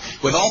among you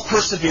with all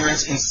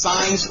perseverance in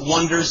signs,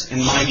 wonders,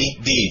 and mighty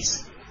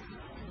deeds.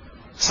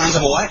 Signs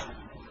of a what?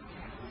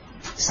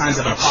 Signs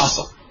of an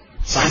apostle.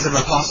 Signs of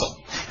an apostle.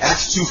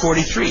 Acts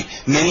 2:43.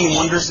 Many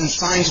wonders and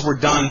signs were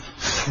done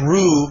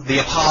through the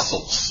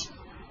apostles.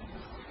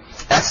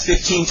 Acts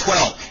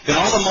 15:12. Then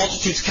all the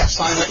multitudes kept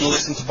silent and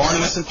listened to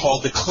Barnabas and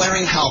Paul,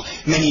 declaring how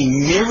many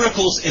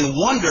miracles and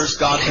wonders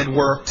God had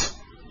worked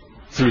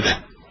through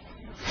them.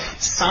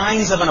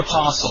 Signs of an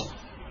apostle.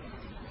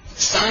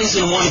 Signs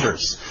and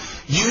wonders.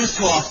 used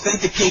to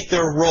authenticate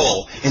their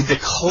role in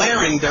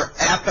declaring their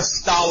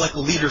apostolic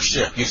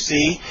leadership, you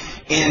see,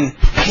 in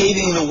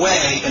paving the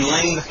way and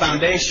laying the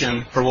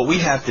foundation for what we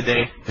have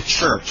today, the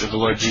church of the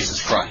Lord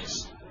Jesus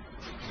Christ.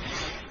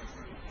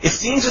 It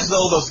seems as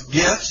though those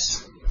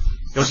gifts,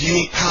 those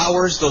unique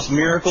powers, those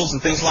miracles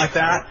and things like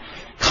that,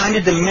 kind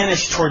of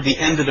diminished toward the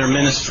end of their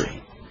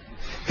ministry.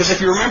 Because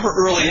if you remember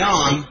early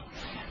on,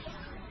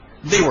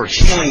 they were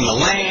healing the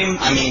lame.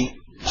 I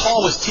mean,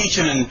 Paul was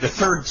teaching in the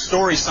third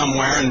story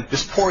somewhere, and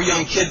this poor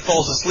young kid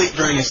falls asleep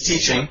during his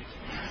teaching,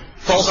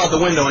 falls out the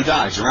window and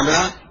dies. You remember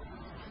that?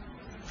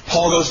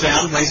 Paul goes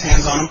down, lays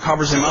hands on him,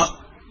 covers him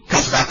up,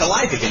 comes back to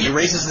life again. He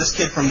raises this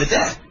kid from the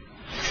dead.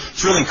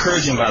 It's really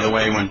encouraging, by the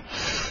way, when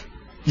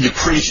you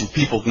preach and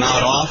people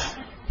nod off.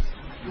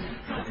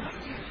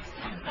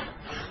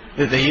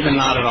 They even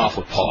nodded off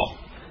with Paul,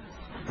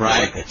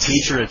 right? A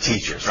teacher of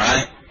teachers,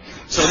 right?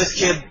 So this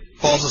kid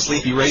falls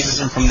asleep, he raises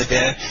him from the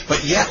dead.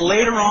 But yet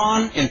later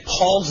on in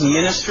Paul's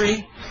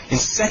ministry, in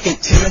 2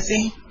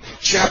 Timothy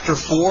chapter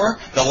 4,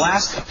 the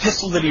last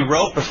epistle that he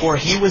wrote before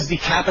he was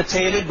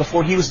decapitated,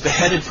 before he was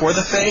beheaded for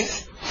the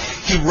faith,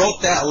 he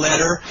wrote that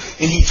letter,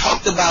 and he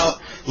talked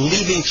about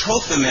leaving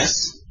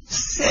Trophimus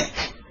sick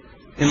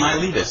in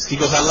Miletus. He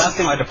goes, I left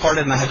him, I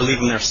departed, and I had to leave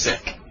him there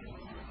sick.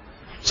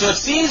 So it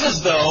seems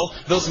as though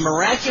those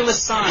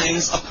miraculous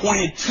signs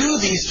appointed to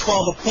these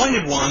 12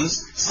 appointed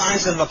ones,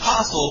 signs of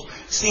apostle,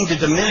 seemed to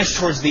diminish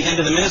towards the end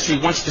of the ministry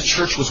once the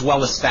church was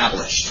well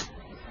established.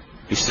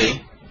 You see?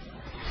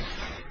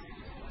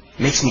 It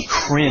makes me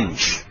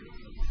cringe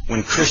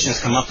when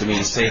Christians come up to me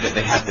and say that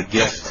they have the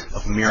gift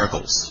of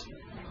miracles.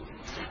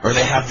 Or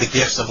they have the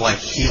gifts of like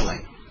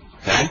healing.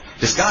 Okay?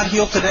 Does God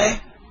heal today?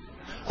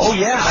 Oh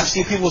yeah, I've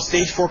seen people with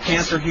stage 4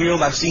 cancer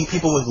healed. I've seen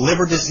people with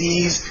liver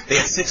disease. They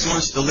had 6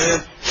 months to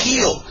live.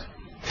 Healed.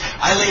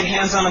 I laid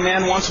hands on a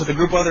man once with a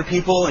group of other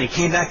people, and he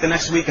came back the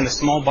next week in the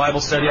small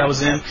Bible study I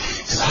was in.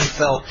 He says, I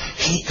felt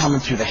heat coming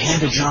through the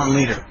hand of John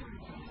Leader.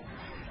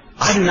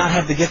 I do not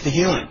have the gift of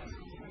healing.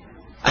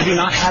 I do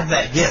not have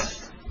that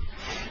gift.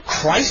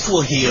 Christ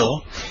will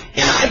heal,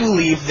 and I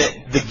believe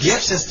that the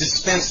gifts as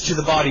dispensed to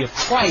the body of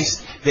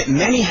Christ, that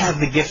many have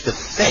the gift of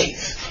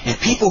faith. And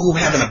people who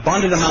have an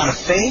abundant amount of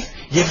faith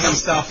give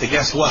themselves to,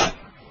 guess what?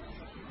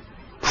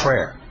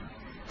 Prayer.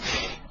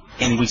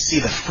 And we see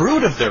the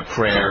fruit of their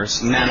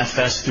prayers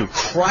manifest through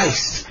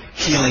Christ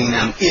healing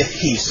them if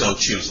He so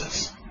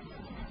chooses.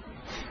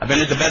 I've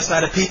been at the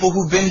bedside of people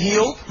who've been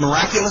healed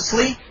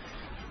miraculously,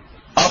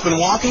 up and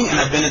walking, and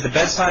I've been at the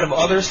bedside of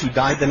others who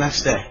died the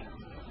next day.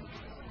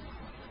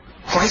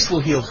 Christ will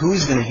heal who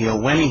He's going to heal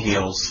when He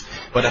heals.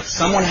 But if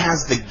someone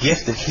has the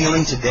gift of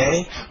healing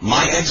today,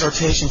 my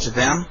exhortation to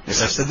them,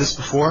 as I've said this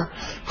before,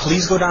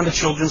 please go down to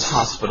Children's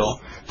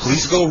Hospital.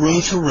 Please go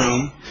room to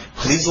room.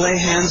 Please lay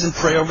hands and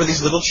pray over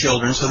these little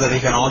children so that they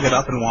can all get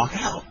up and walk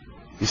out.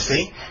 You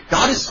see?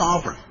 God is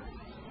sovereign.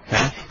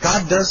 Okay?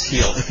 God does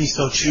heal if He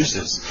so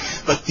chooses.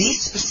 But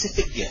these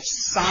specific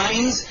gifts,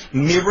 signs,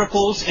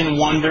 miracles, and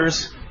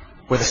wonders,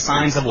 were the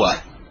signs of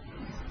what?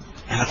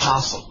 An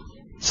apostle.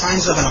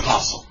 Signs of an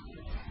apostle.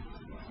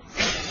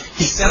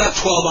 He set up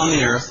 12 on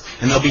the earth,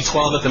 and there'll be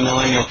 12 at the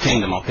millennial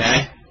kingdom,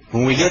 okay?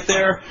 When we get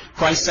there,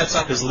 Christ sets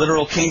up His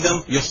literal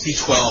kingdom, you'll see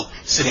 12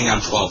 sitting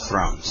on 12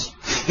 thrones.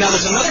 Now,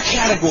 there's another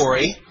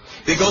category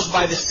that goes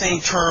by the same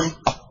term,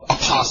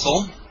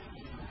 apostle.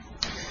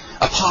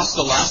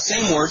 Apostolos,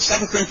 same word.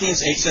 2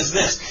 Corinthians 8 says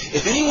this.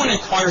 If anyone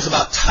inquires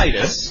about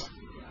Titus,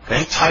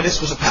 okay, Titus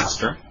was a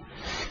pastor.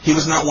 He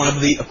was not one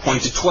of the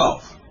appointed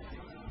 12.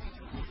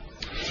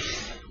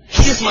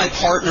 He is my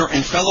partner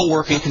and fellow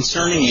working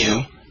concerning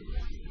you.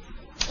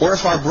 Or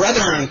if our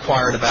brethren are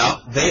inquired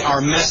about, they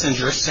are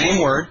messengers,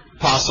 same word,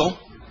 apostle.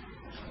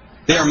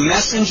 They are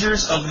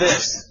messengers of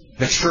this,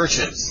 the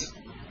churches.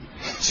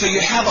 So you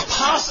have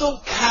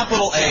apostle,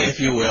 capital A, if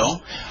you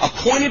will,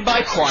 appointed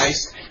by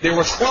Christ. There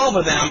were 12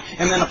 of them,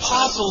 and then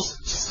apostles,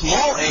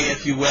 small a,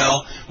 if you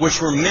will, which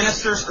were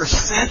ministers or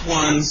sent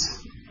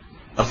ones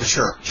of the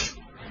church.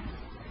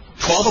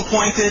 12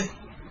 appointed,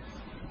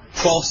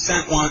 12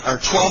 sent one, or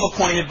 12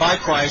 appointed by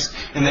Christ,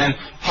 and then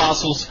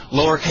apostles,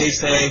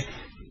 lowercase a,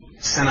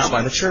 sent out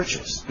by the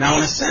churches. Now,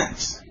 in a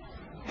sense,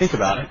 think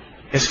about it.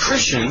 As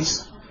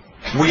Christians,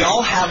 we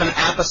all have an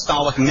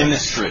apostolic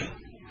ministry.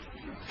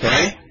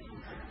 Okay?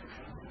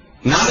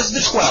 Not as the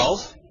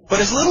 12,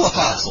 but as little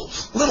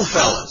apostles, little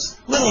fellas,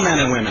 little men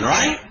and women,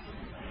 right?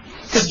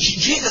 Because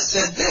Jesus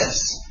said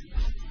this.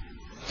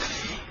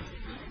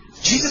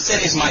 Jesus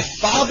said, as my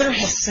Father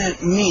has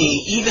sent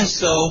me, even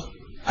so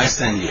I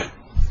send you.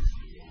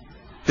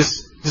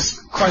 Does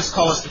Christ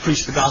call us to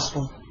preach the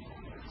gospel?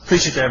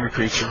 Preach it to every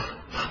creature.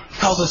 He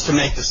calls us to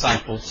make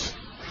disciples.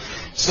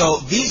 So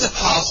these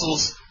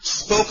apostles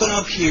spoken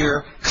of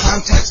here,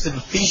 context of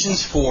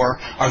Ephesians 4,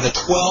 are the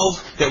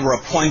 12 that were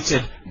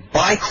appointed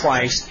by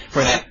Christ for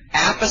that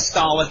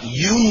apostolic,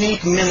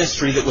 unique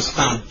ministry that was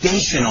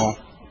foundational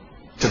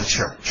to the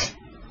church.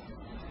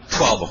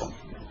 12 of them.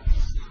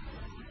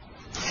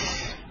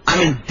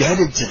 I'm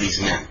indebted to these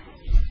men.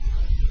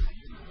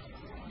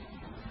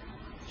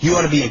 You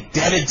ought to be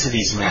indebted to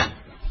these men.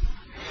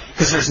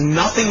 Because there's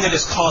nothing that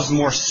has caused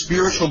more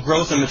spiritual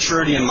growth and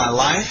maturity in my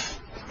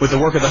life, with the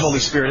work of the Holy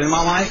Spirit in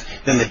my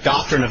life, than the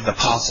doctrine of the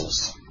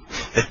apostles.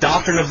 The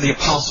doctrine of the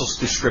apostles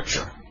through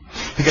Scripture.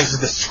 Because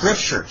of the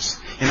Scriptures,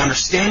 and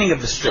understanding of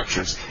the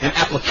Scriptures, and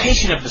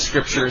application of the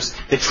Scriptures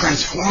that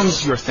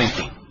transforms your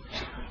thinking.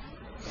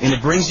 And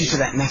it brings you to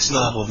that next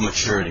level of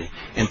maturity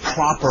and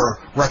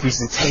proper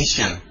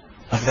representation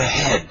of the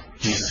head,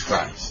 Jesus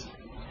Christ.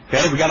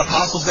 Okay, we got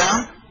apostles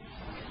down?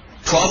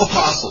 12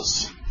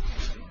 apostles.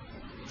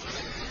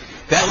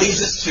 That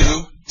leads us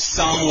to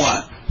some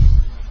what?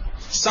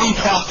 Some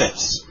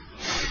prophets.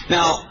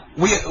 Now,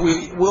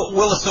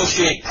 we'll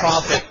associate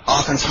prophet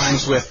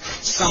oftentimes with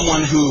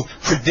someone who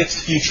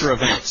predicts future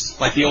events,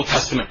 like the Old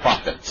Testament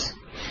prophets.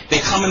 They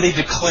come and they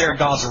declare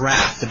God's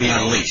wrath to be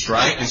unleashed,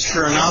 right? And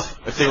sure enough,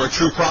 if they were a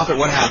true prophet,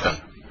 what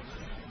happened?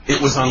 It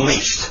was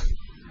unleashed.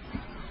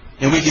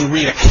 And we can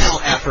read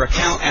account after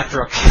account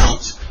after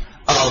account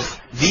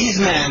of these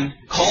men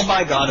called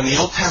by God in the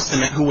Old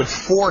Testament who would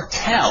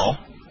foretell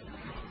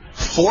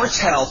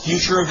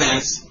future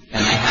events,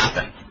 and they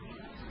happen.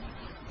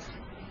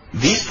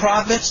 These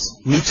prophets,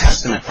 New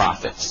Testament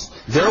prophets,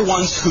 they're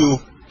ones who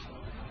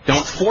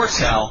don't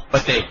foretell,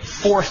 but they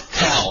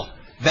foretell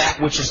that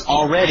which has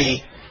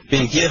already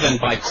been given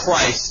by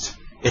Christ,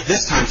 at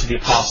this time, to the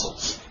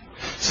apostles.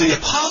 So the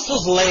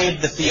apostles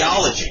laid the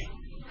theology.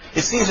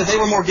 It seems that they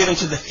were more given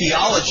to the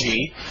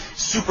theology,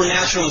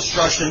 supernatural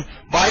instruction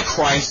by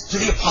Christ to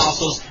the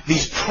apostles.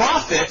 These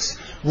prophets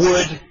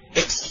would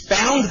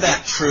expound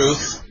that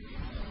truth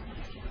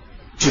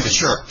to the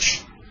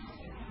church.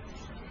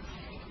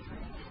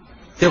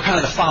 They were kind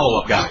of the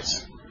follow-up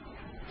guys.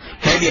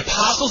 Okay, the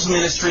apostles'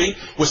 ministry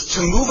was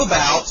to move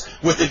about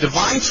with the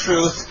divine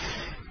truth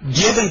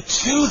given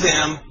to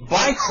them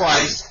by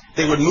Christ.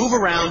 They would move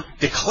around,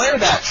 declare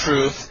that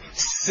truth,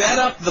 set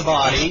up the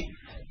body,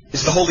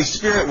 as the Holy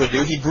Spirit would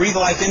do. He'd breathe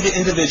life into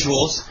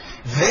individuals.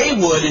 They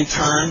would, in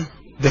turn,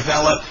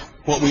 develop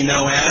what we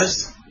know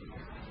as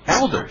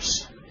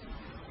elders,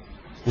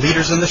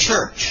 leaders in the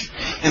church.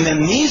 And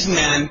then these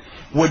men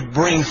would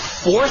bring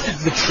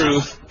forth the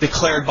truth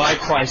declared by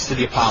Christ to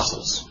the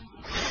apostles.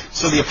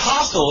 So the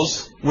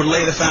apostles would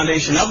lay the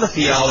foundation of the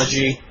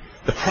theology.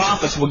 The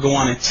prophets would go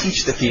on and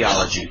teach the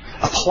theology,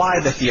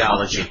 apply the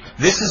theology.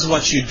 This is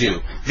what you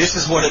do. This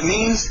is what it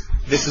means.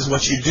 This is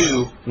what you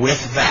do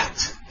with that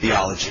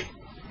theology,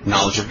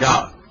 knowledge of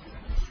God.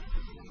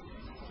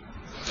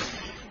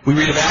 We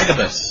read of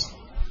Agabus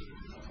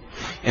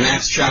in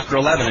Acts chapter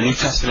 11, a New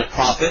Testament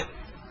prophet,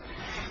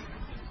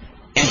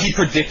 and he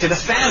predicted a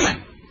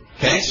famine.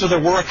 Okay, so there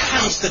were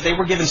accounts that they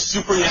were given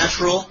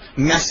supernatural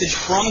message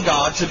from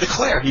God to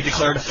declare. He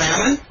declared a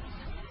famine.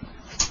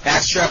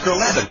 Acts chapter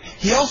 11.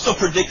 He also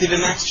predicted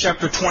in Acts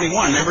chapter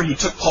 21. Remember, he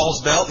took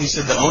Paul's belt. He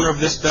said, the owner of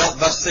this belt,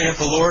 thus saith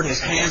the Lord,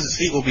 his hands, his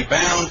feet will be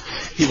bound.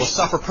 He will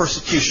suffer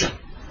persecution.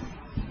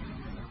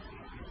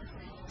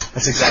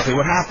 That's exactly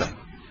what happened.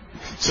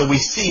 So we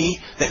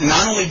see that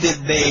not only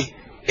did they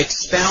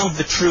expound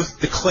the truth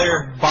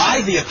declared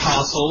by the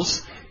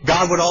apostles,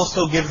 God would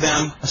also give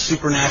them a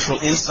supernatural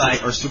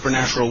insight or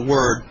supernatural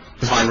word,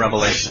 divine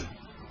revelation.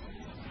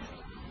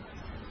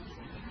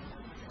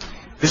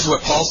 This is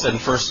what Paul said in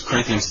 1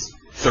 Corinthians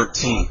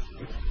 13.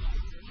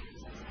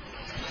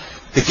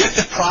 The gift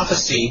of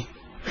prophecy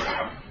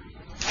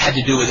had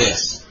to do with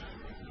this.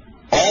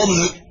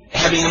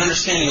 Having an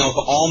understanding of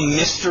all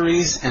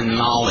mysteries and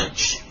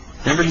knowledge.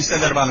 Remember, he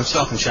said that about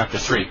himself in chapter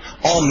 3.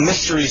 All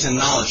mysteries and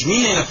knowledge.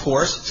 Meaning, of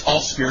course, it's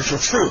all spiritual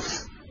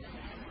truth.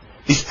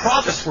 These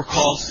prophets were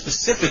called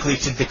specifically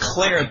to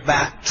declare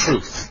that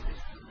truth.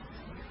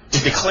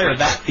 To declare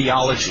that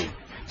theology.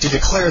 To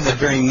declare the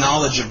very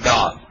knowledge of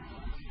God.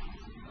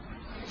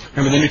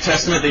 Remember, the New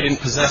Testament, they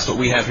didn't possess what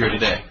we have here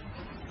today.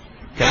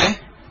 Okay?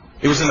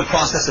 It was in the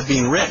process of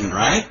being written,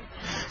 right?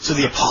 So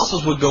the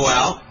apostles would go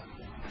out,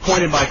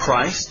 appointed by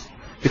Christ,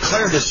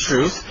 declare this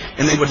truth,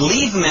 and they would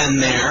leave men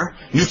there,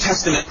 New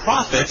Testament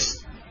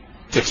prophets,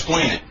 to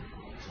explain it,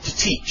 to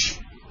teach,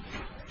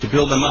 to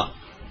build them up.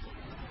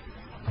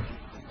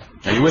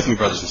 Are you with me,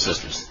 brothers and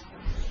sisters?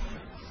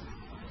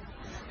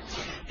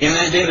 In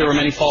that day, there were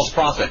many false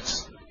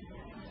prophets.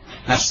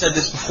 And I've said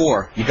this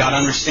before. You've got to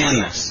understand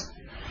this.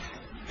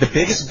 The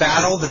biggest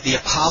battle that the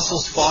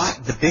apostles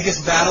fought, the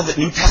biggest battle that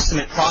New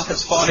Testament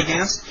prophets fought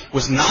against,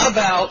 was not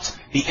about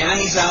the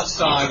enemies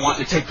outside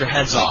wanting to take their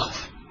heads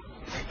off.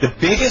 The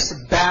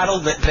biggest battle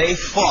that they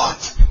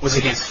fought was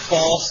against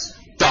false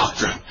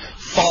doctrine,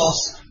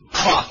 false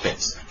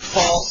prophets,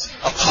 false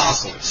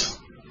apostles.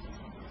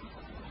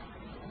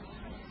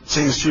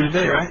 Same is true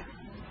today, right?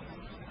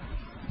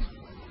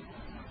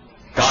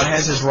 God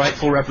has his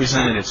rightful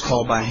representatives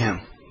called by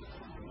him.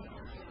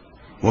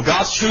 Well,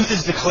 God's truth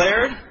is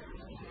declared.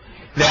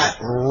 That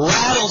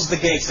rattles the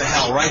gates of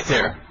hell right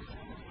there.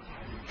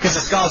 Because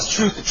it's God's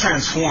truth that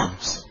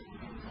transforms.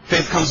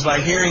 Faith comes by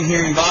hearing,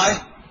 hearing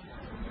by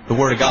the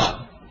Word of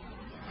God.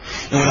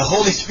 And when the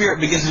Holy Spirit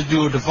begins to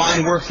do a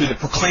divine work through the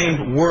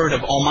proclaimed Word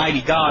of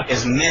Almighty God,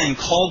 as men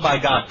called by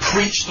God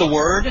preach the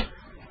Word,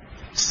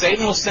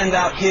 Satan will send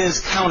out his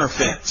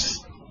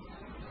counterfeits.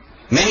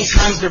 Many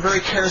times they're very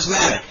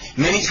charismatic.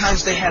 Many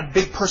times they have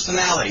big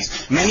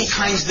personalities. Many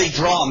times they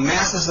draw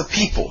masses of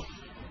people.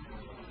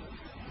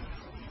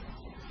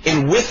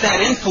 And with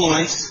that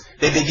influence,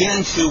 they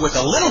begin to, with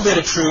a little bit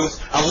of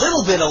truth, a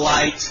little bit of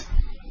light,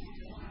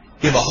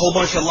 give a whole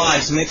bunch of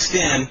lies mixed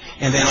in,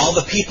 and then all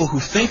the people who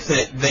think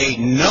that they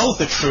know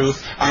the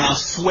truth are now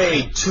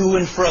swayed to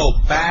and fro,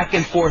 back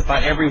and forth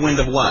by every wind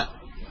of what?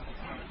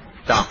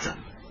 Doctrine.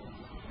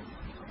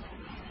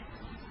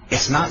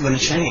 It's not going to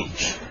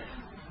change.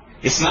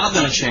 It's not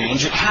going to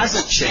change. It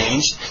hasn't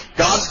changed.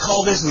 God's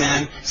called His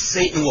men.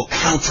 Satan will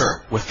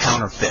counter with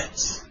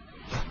counterfeits.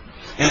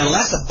 And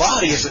unless a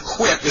body is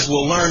equipped, as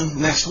we'll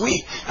learn next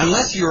week,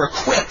 unless you're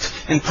equipped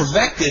and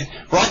perfected,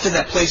 brought to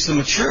that place of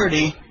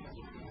maturity,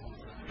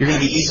 you're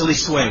going to be easily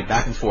swayed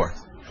back and forth.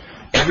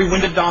 Every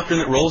wind of doctrine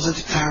that rolls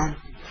into town,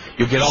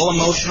 you'll get all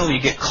emotional. You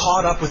get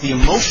caught up with the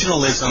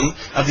emotionalism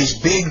of these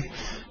big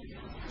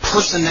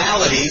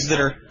personalities that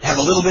have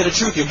a little bit of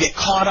truth. You'll get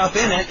caught up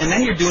in it, and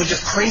then you're doing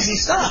just crazy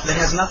stuff that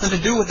has nothing to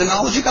do with the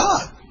knowledge of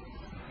God.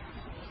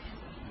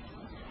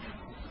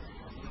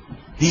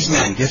 These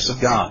men, gifts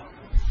of God.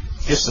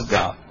 Gifts of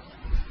God.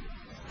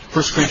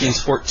 1 Corinthians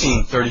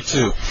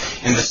 14:32.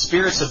 And the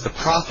spirits of the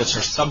prophets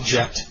are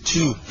subject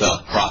to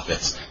the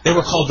prophets. They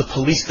were called to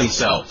police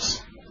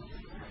themselves.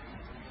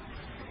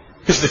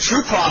 Because the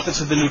true prophets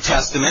of the New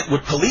Testament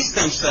would police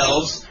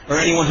themselves, or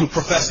anyone who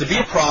professed to be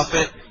a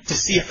prophet, to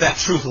see if that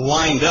truth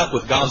lined up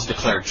with God's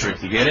declared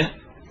truth. You get it?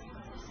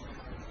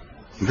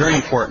 Very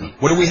important.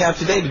 What do we have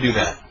today to do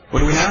that? What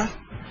do we have?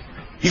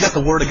 You got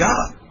the Word of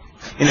God.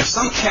 And if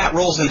some cat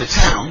rolls into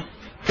town,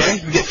 okay,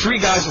 you get three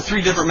guys with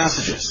three different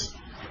messages.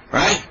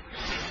 Right?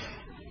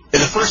 In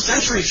the first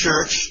century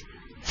church,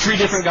 three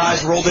different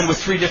guys rolled in with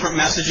three different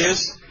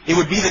messages. It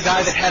would be the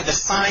guy that had the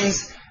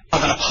signs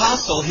of an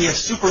apostle. He has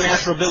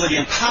supernatural ability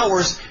and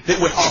powers that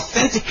would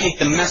authenticate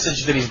the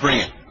message that he's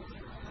bringing.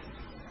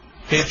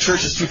 Okay, the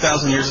church is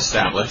 2,000 years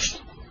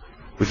established.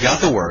 We've got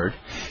the Word.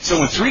 So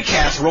when three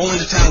cats roll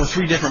into town with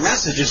three different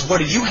messages, what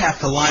do you have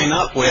to line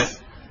up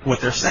with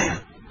what they're saying?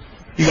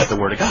 You got the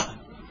Word of God.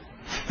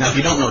 Now, if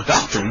you don't know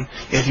doctrine,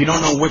 if you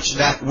don't know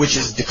that which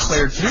is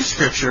declared through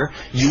Scripture,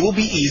 you will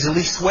be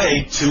easily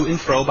swayed to and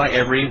fro by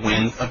every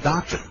wind of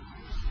doctrine.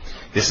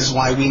 This is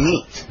why we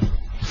meet.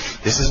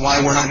 This is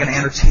why we're not going to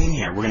entertain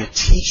here. We're going to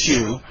teach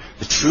you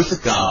the truth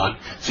of God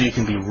so you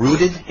can be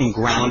rooted and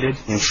grounded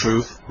in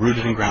truth,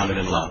 rooted and grounded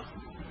in love.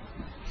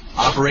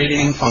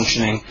 Operating and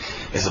functioning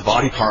as a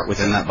body part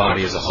within that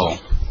body as a whole.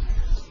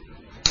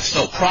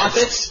 So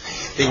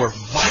prophets, they were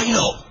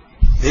vital.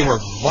 They were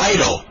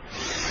vital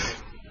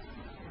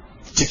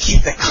to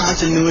keep the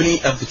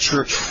continuity of the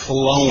church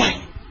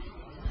flowing.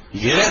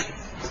 You get it?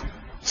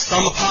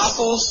 Some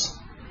apostles,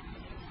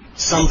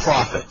 some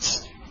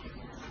prophets.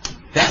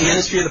 That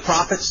ministry of the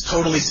prophets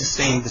totally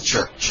sustained the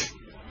church.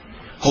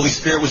 Holy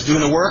Spirit was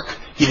doing the work.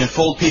 He'd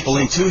enfold people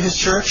into His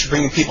church,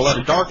 bringing people out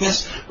of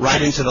darkness,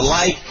 right into the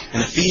light.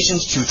 In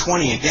Ephesians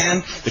 2:20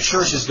 again, the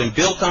church has been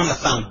built on the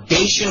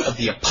foundation of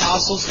the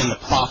apostles and the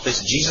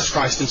prophets, Jesus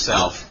Christ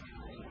Himself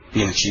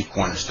being the chief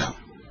cornerstone.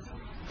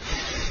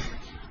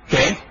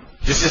 Okay?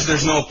 Just as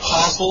there's no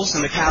apostles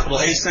in the capital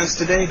A sense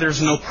today,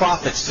 there's no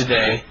prophets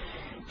today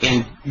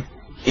in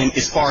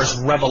as far as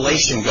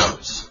revelation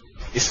goes.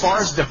 As far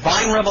as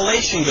divine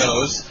revelation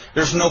goes,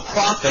 there's no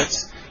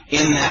prophets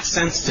in that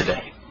sense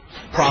today.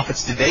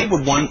 Prophets today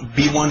would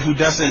be one who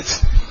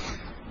doesn't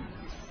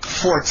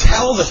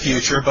foretell the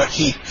future, but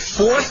he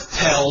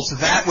foretells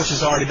that which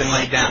has already been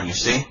laid down, you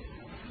see?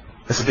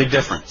 That's a big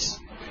difference.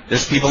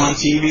 There's people on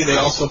TV, they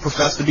also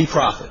profess to be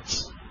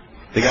prophets.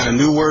 They got a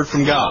new word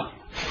from God.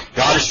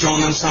 God has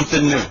shown them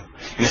something new.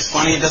 And it's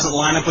funny, it doesn't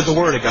line up with the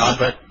Word of God,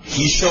 but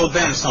He showed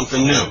them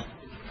something new.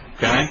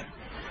 Okay?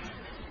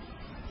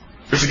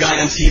 There's a guy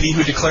on TV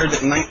who declared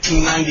that in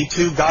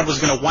 1992, God was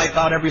going to wipe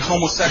out every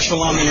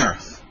homosexual on the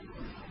earth.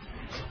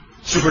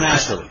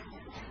 Supernaturally.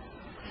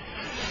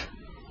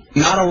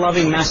 Not a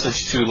loving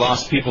message to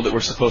lost people that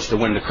were supposed to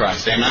win to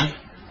Christ. Amen?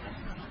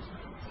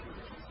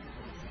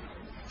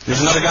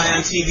 There's another guy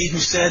on TV who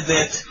said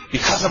that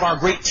because of our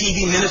great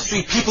TV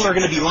ministry, people are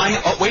going to be lining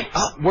up. Oh, wait,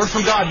 word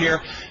from God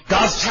here.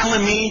 God's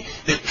telling me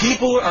that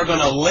people are going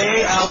to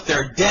lay out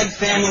their dead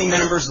family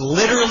members,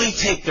 literally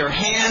take their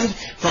hand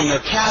from their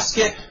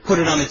casket, put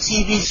it on the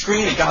TV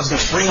screen, and God's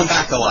going to bring them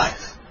back to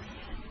life.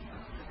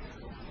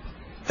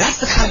 That's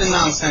the kind of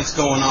nonsense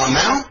going on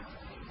now.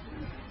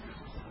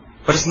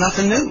 But it's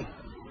nothing new.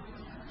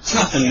 It's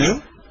nothing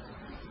new.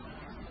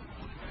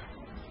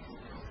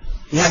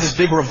 You had this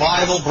big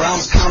revival,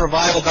 Brownstown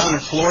revival down in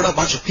Florida, a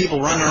bunch of people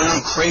running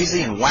around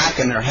crazy and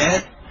whacking their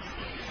head.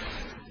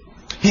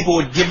 People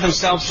would give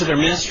themselves to their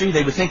ministry.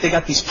 They would think they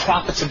got these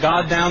prophets of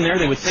God down there.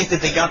 They would think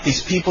that they got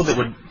these people that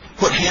would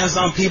put hands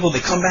on people.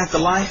 They come back to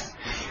life.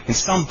 And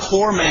some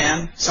poor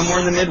man somewhere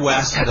in the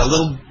Midwest had a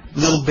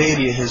little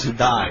baby of his who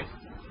died.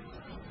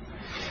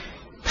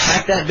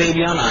 Packed that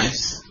baby on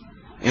ice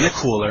in a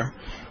cooler,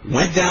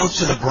 went down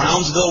to the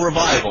Brownsville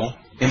revival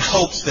in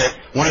hopes that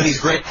one of these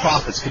great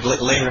prophets could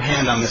lay their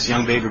hand on this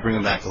young baby and bring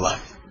him back to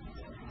life.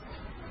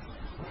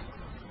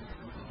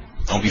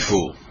 Don't be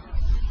fooled.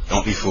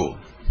 Don't be fooled.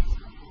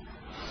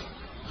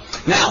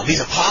 Now, these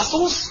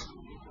apostles,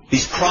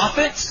 these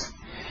prophets,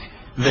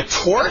 the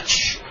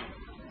torch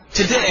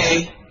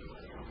today,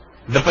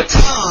 the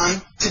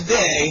baton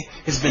today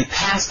has been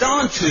passed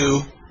on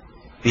to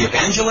the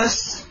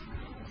evangelists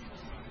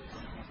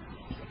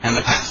and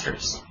the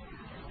pastors.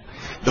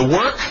 The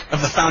work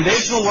of the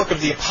foundational work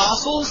of the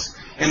apostles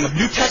and the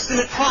New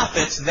Testament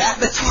prophets, that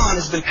baton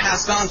has been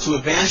passed on to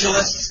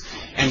evangelists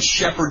and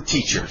shepherd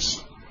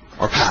teachers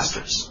or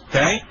pastors.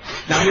 Okay?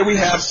 Now here we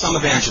have some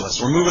evangelists.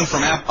 We're moving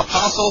from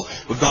apostle,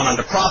 we've gone on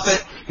to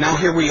prophet, now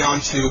here we are on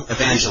to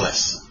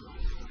evangelists.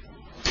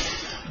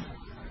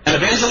 An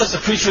evangelist is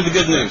a preacher of the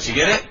good news. You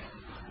get it?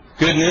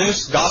 Good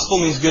news. Gospel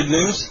means good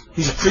news.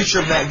 He's a preacher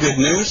of that good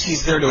news.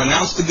 He's there to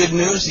announce the good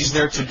news. He's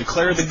there to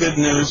declare the good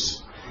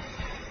news.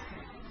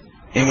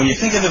 And when you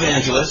think of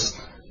evangelist,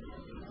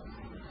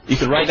 you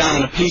could write down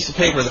on a piece of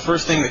paper the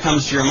first thing that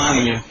comes to your mind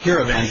when you hear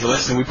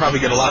evangelist, and we probably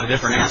get a lot of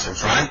different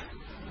answers, right?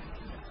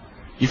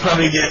 You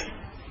probably get,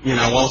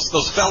 well, it's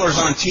those fellers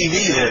on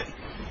TV that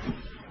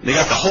they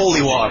got the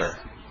holy water,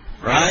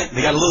 right?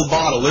 They got a little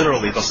bottle,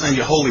 literally. They'll send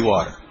you holy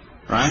water,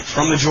 right?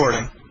 From the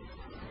Jordan.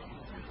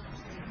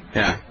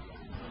 Yeah.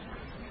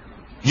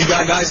 You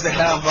got guys that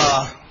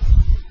have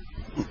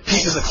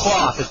pieces of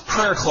cloth, it's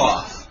prayer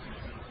cloth.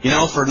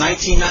 For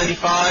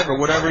 $19.95 or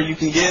whatever you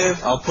can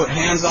give, I'll put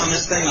hands on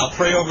this thing, I'll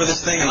pray over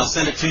this thing, and I'll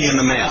send it to you in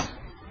the mail.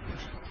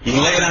 You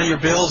can lay it on your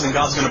bills, and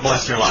God's going to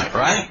bless your life,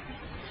 right?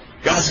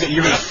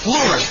 You're going to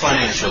flourish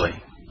financially.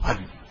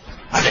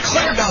 I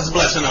declare God's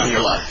blessing on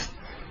your life.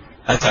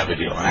 That type of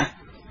deal, right?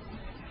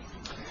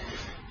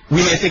 We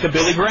may think of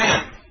Billy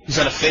Graham. He's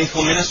had a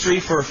faithful ministry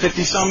for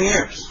 50-some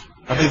years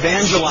of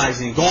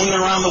evangelizing, going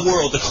around the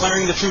world,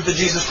 declaring the truth of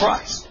Jesus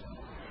Christ.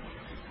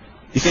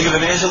 You think of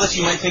evangelists,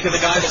 you might think of the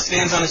guy that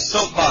stands on his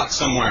soapbox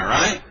somewhere,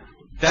 right?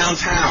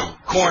 Downtown,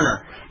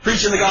 corner,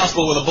 preaching the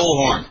gospel with a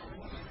bullhorn.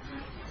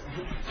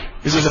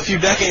 Because it was a few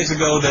decades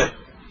ago that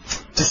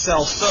to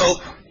sell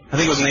soap, I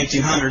think it was in the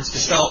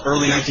 1800s,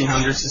 early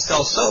 1900s, to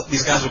sell soap,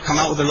 these guys would come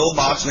out with their little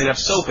box and they'd have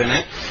soap in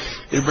it.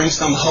 They'd bring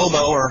some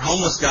hobo or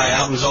homeless guy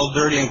out who's all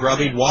dirty and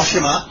grubby, wash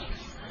him up,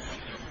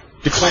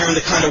 declaring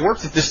the kind of work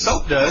that this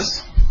soap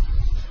does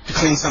to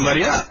clean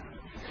somebody up.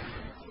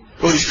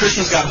 Well, these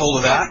Christians got hold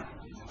of that.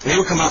 They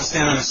would come out and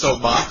stand on a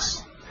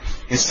soapbox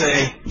and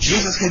say,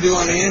 Jesus can do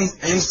on the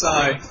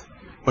inside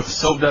what the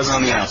soap does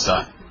on the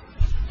outside.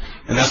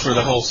 And that's where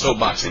the whole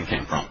soapbox thing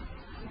came from.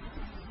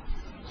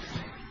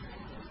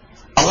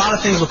 A lot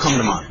of things will come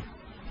to mind.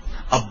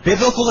 A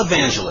biblical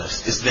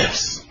evangelist is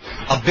this.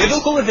 A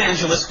biblical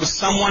evangelist was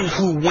someone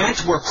who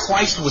went where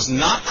Christ was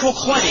not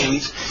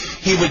proclaimed.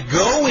 He would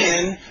go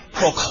in,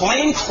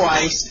 proclaim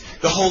Christ,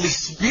 the Holy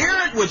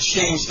Spirit would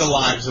change the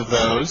lives of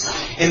those,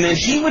 and then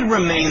he would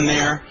remain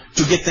there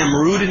to get them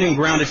rooted and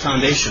grounded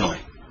foundationally.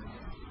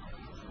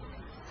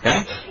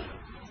 Okay?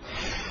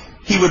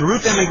 He would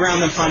root them and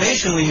ground them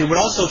foundationally. He would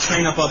also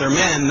train up other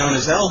men, known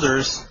as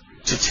elders,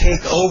 to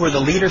take over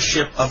the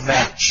leadership of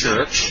that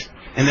church,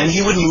 and then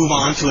he would move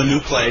on to a new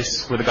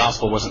place where the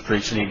gospel wasn't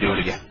preached, and he'd do it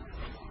again.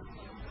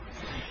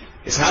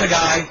 It's not a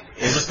guy,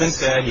 as it's been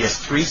said, he has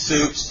 3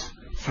 suits,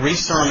 3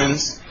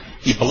 sermons,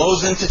 he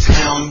blows into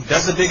town,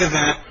 does a big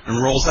event,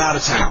 and rolls out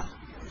of town.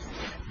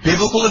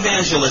 Biblical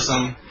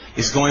evangelism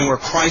is going where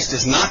Christ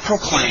is not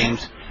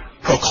proclaimed,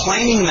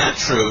 proclaiming that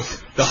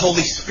truth, the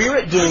Holy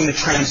Spirit doing the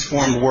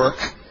transformed work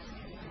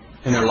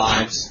in their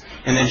lives,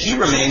 and then he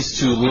remains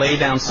to lay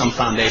down some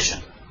foundation.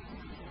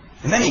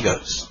 And then he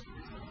goes.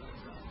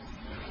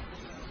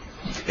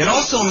 It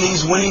also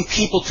means winning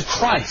people to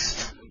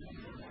Christ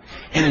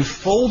and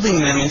enfolding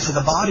them into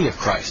the body of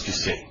Christ, you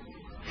see.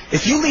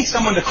 If you lead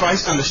someone to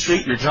Christ on the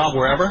street, your job,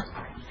 wherever,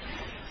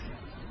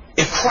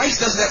 if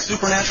Christ does that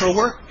supernatural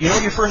work, you know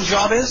what your first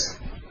job is?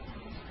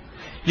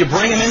 You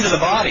bring them into the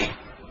body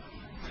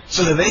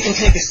so that they can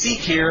take a seat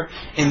here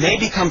and they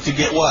become to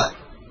get what?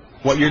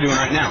 What you're doing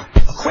right now.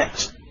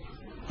 Equipped.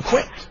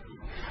 Equipped.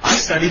 I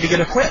study to get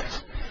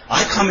equipped.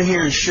 I come in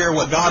here and share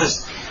what God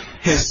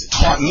has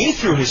taught me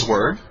through His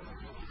Word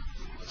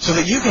so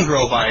that you can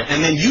grow by it.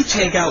 And then you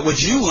take out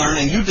what you learn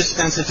and you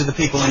dispense it to the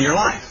people in your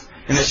life.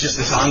 And it's just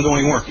this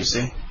ongoing work, you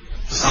see?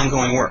 This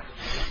ongoing work.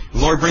 The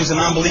Lord brings a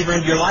non-believer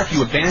into your life.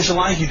 You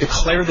evangelize. You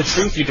declare the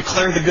truth. You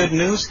declare the good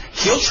news.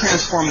 He'll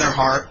transform their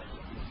heart.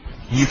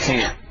 You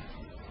can't.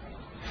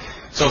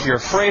 So if you're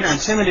afraid or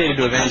intimidated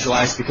to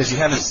evangelize because you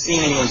haven't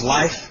seen anyone's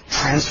life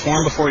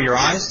transform before your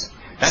eyes,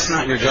 that's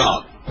not your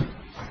job.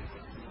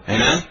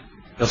 Amen?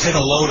 They'll take a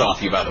load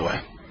off you, by the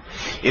way.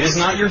 It is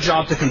not your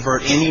job to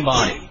convert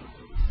anybody.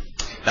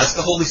 That's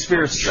the Holy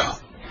Spirit's job.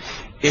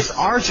 It's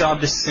our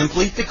job to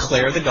simply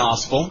declare the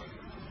gospel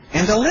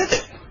and to live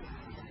it.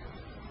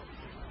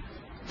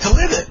 To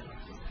live it.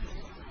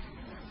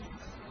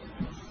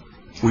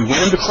 We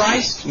win them to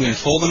Christ. We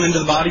enfold them into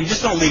the body. You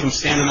just don't leave them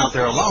standing out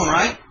there alone,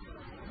 right?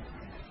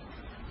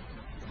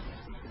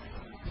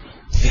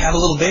 If you have a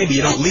little baby,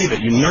 you don't leave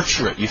it. You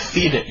nurture it. You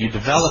feed it. You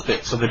develop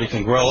it so that it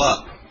can grow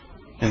up.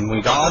 And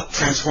when God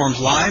transforms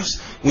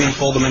lives, we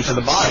enfold them into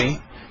the body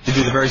to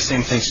do the very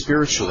same thing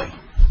spiritually.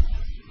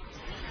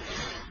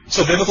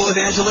 So biblical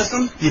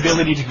evangelism, the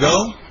ability to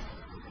go,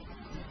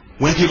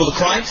 win people to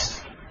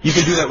Christ. You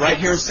can do that right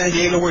here in San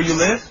Diego where you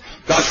live.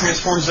 God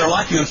transforms their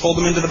life. You unfold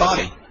them into the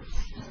body.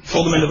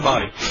 Fold them into the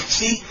body.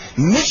 See,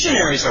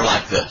 missionaries are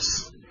like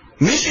this.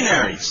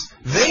 Missionaries,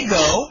 they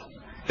go,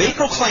 they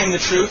proclaim the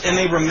truth, and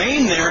they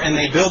remain there, and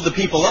they build the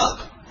people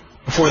up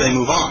before they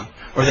move on.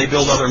 Or they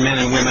build other men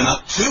and women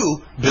up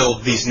to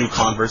build these new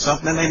converts up,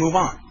 and then they move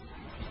on.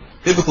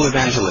 Biblical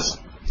evangelism.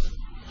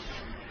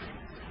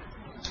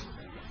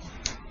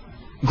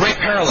 Great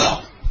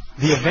parallel.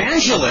 The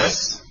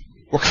evangelists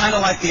were kind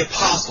of like the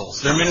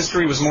apostles. Their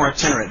ministry was more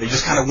itinerant. They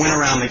just kind of went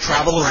around, they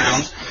traveled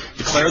around,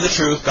 declare the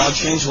truth, God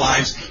changed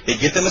lives, they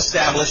get them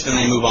established, and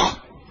they move on.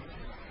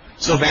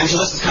 So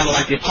evangelist is kind of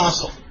like the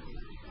apostle.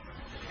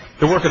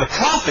 The work of the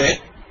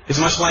prophet is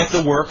much like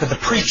the work of the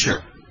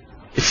preacher,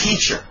 the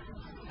teacher,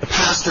 the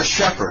pastor,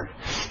 shepherd.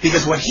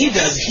 Because what he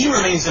does, he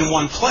remains in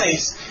one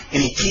place,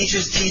 and he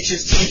teaches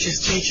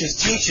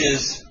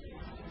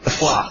the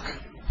flock.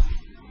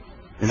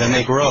 And then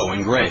they grow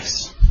in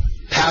grace.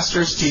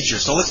 Pastors,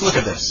 teachers. So let's look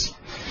at this.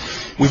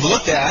 We've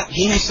looked at,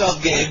 he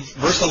himself gave,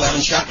 verse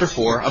 11, chapter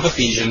 4 of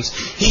Ephesians,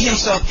 he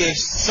himself gave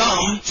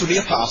some to be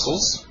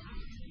apostles,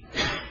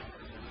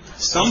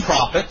 some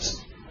prophets,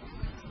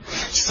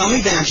 some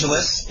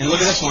evangelists, and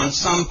look at this one,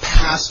 some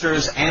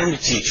pastors and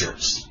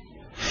teachers.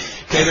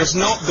 Okay,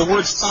 the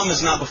word some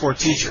is not before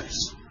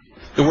teachers.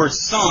 The word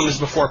some is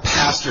before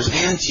pastors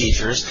and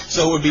teachers,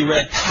 so it would be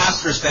read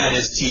pastors, that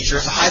is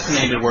teachers, a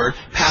hyphenated word,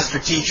 pastor,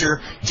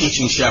 teacher,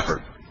 teaching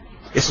shepherd.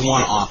 It's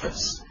one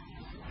office.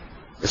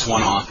 It's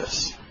one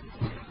office.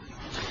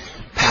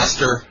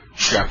 Pastor,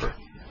 shepherd.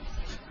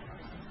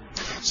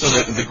 So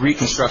the Greek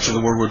construction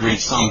of the word would read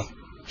some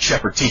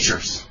shepherd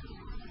teachers.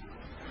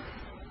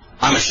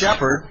 I'm a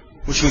shepherd,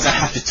 which means I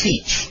have to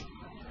teach.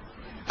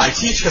 I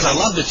teach because I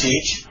love to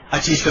teach. I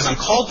teach because I'm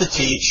called to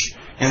teach.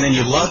 And then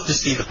you love to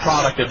see the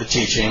product of the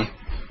teaching.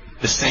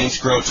 The saints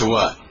grow to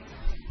what?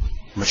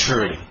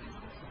 Maturity.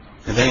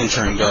 And they in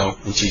turn go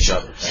and teach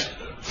others.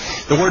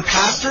 The word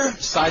pastor,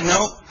 side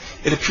note,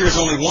 it appears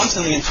only once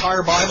in the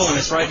entire Bible, and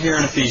it's right here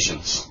in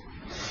Ephesians.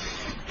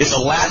 It's a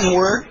Latin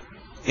word.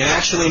 It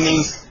actually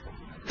means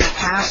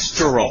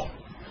pastoral,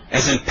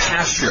 as in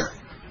pasture.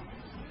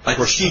 Like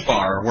where sheep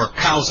are, or where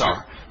cows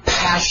are.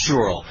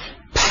 Pastoral.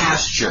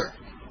 Pasture.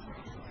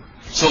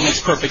 So it makes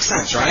perfect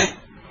sense, right?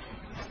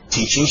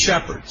 Teaching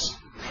shepherds.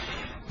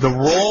 The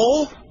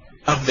role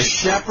of the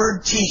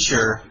shepherd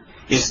teacher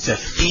is to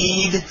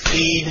feed.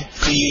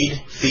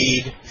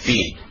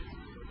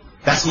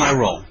 That's my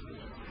role.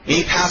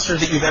 Any pastor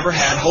that you've ever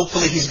had,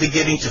 hopefully he's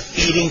beginning to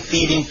feeding,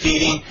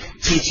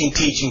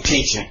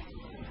 teaching.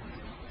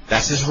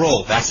 That's his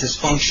role. That's his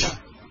function.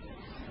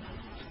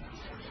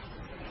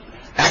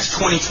 Acts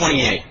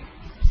 20:28.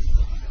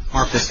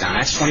 Mark this down.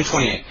 Acts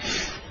 20:28.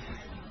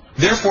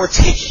 Therefore,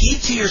 take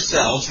heed to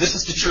yourselves. This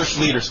is to church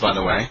leaders, by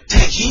the way.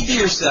 Take heed to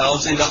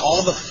yourselves and to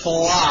all the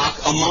flock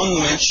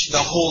among which the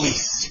Holy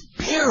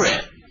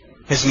Spirit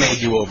has made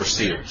you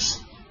overseers,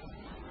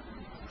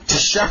 to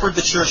shepherd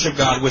the church of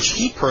God, which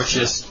he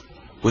purchased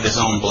with his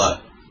own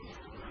blood.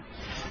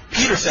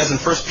 Peter says in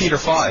 1 Peter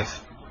 5,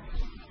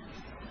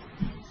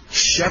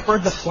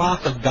 shepherd the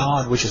flock of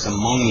God which is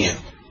among you,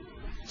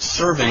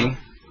 serving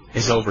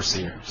his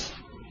overseers.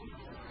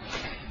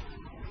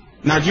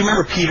 Now, do you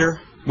remember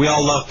Peter? We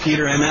all love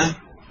Peter, amen?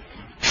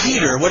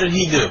 Peter, what did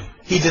he do?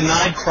 He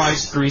denied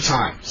Christ 3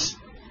 times.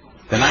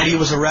 The night he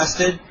was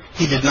arrested,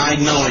 he denied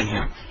knowing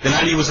him. The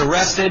night he was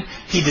arrested,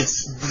 he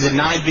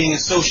denied being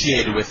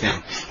associated with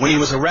him. When he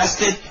was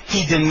arrested,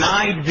 he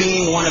denied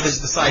being one of his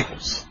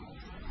disciples.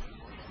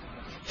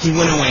 He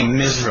went away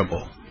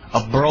miserable,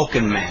 a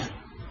broken man.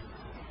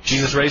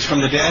 Jesus raised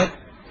from the dead,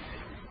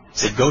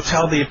 said, go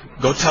tell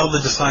the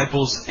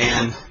disciples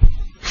and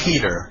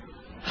Peter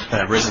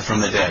that I've risen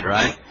from the dead,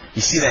 right?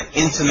 You see that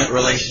intimate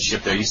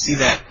relationship there. You see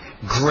that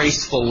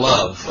graceful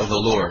love of the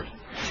Lord.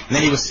 And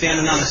then he was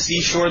standing on the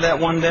seashore that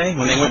one day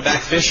when they went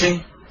back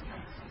fishing,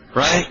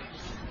 right?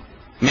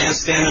 Man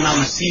standing on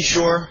the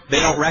seashore. They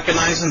don't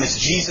recognize him. It's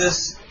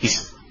Jesus.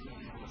 He's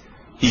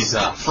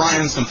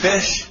frying some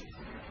fish.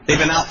 They've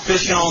been out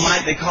fishing all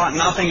night. They caught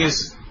nothing.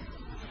 He's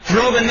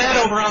throw the net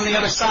over on the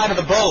other side of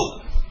the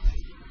boat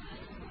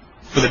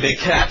for the big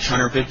catch,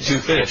 152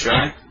 fish,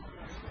 right?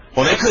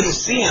 Well, they couldn't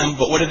see him,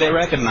 but what did they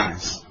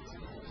recognize?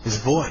 His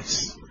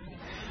voice.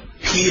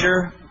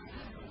 Peter,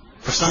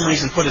 for some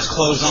reason, put his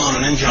clothes on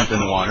and then jumped in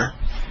the water.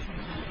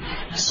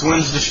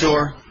 Swims to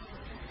shore.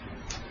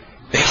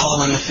 They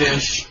haul in the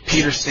fish.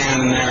 Peter's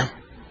standing there.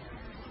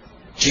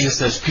 Jesus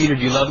says, Peter,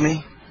 do you love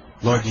me?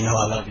 Lord, you know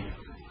I love you.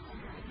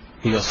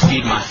 He goes,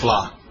 feed my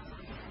flock.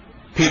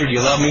 Peter, do you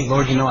love me?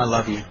 Lord, you know I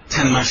love you.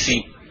 Tend my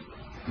sheep.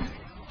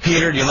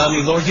 Peter, do you love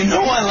me? Lord, you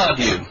know I love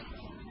you.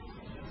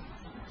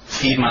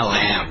 Feed my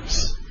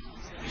lambs.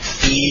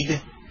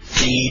 Feed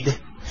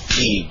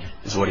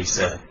is what he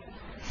said.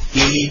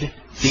 Feed.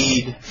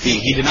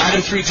 He denied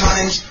him 3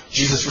 times.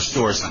 Jesus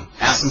restores him.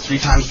 Asked him 3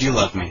 times, do you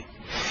love me?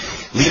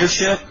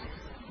 Leadership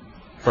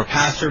for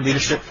pastor,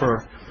 leadership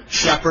for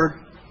shepherd.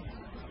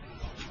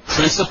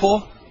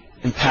 Principle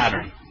and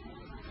pattern.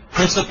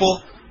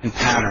 Principle and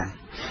pattern.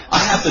 I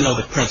have to know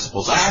the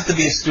principles. I have to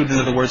be a student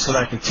of the Word so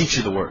that I can teach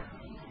you the Word.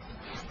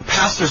 The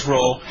pastor's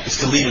role is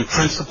to lead in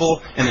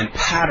principle and then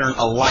pattern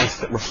a life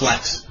that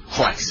reflects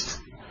Christ.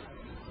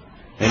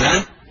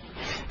 Amen?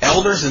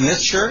 Elders in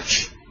this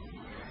church,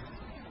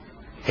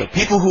 okay,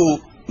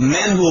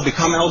 men who will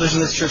become elders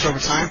in this church over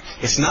time,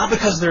 it's not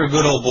because they're a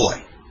good old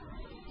boy.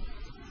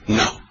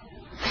 No.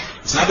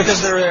 It's not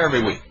because they're there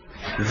every week.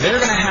 They're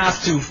going to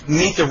have to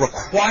meet the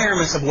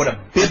requirements of what a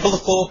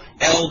biblical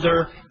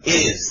elder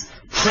is.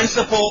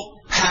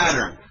 Principle,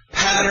 pattern.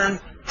 Pattern,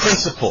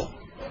 principle.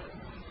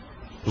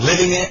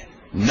 Living it,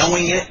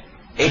 knowing it,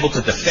 able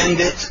to defend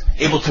it,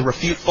 able to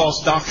refute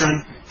false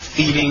doctrine,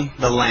 feeding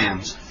the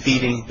lambs,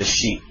 feeding the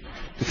sheep.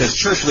 Because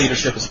church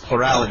leadership is a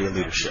plurality of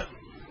leadership.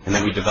 And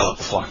then we develop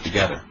the flock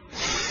together.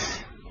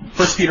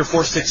 1 Peter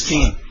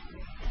 4:16.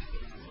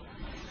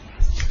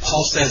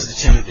 Paul says to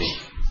Timothy,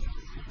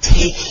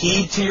 take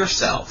heed to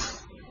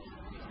yourself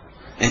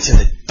and to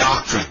the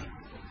doctrine.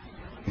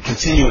 And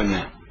continue in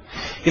that.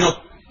 You know,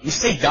 you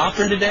say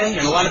doctrine today,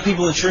 and a lot of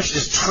people in church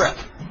just trip.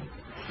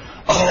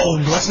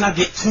 Oh, let's not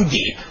get too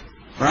deep.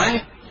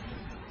 Right?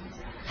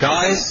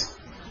 Guys,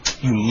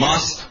 you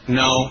must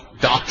know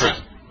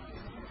doctrine.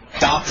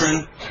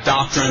 Doctrine,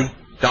 doctrine,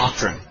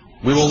 doctrine.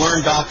 We will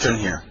learn doctrine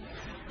here,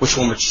 which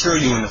will mature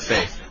you in the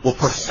faith, will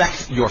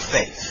perfect your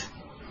faith,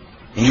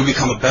 and you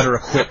become a better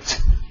equipped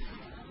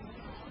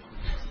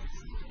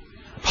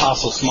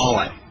Apostle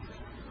Smollett,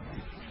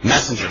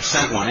 messenger,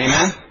 sent one.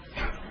 Amen?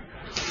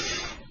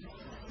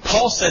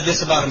 Paul said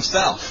this about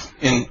himself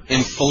in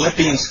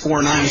Philippians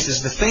 4:9. He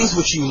says, the things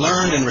which you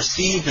learned and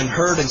received and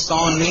heard and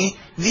saw in me,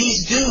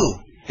 these do,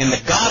 and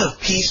the God of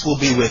peace will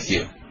be with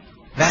you.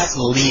 That's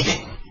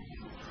leading.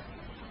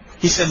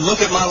 He said,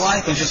 look at my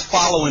life and just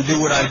follow and do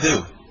what I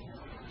do.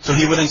 So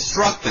he would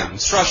instruct them,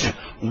 instruction,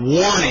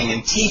 warning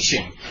and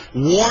teaching,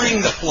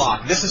 warning the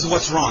flock. This is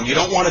what's wrong. You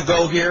don't want to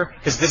go here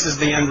because this is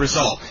the end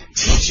result.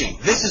 Teaching.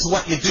 This is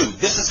what you do.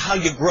 This is how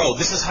you grow.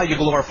 This is how you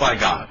glorify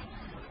God.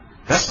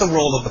 That's the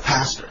role of the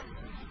pastor.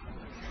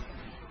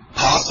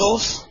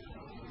 Apostles,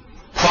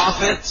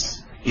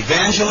 prophets,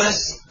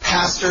 evangelists,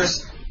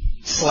 pastors,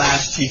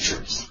 /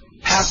 teachers.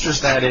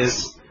 Pastors, that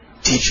is,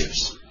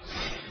 teachers.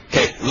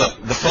 Okay,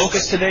 look, the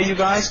focus today, you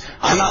guys,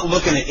 I'm not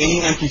looking at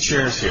any empty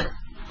chairs here.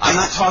 I'm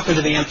not talking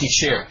to the empty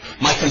chair.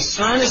 My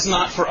concern is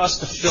not for us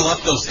to fill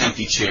up those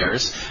empty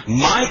chairs.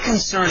 My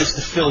concern is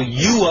to fill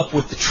you up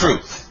with the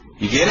truth.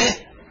 You get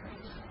it?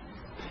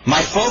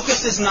 My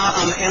focus is not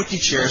on the empty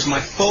chairs. My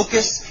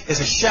focus as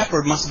a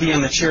shepherd must be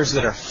on the chairs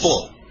that are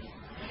full.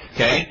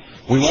 Okay?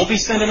 We won't be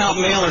sending out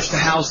mailers to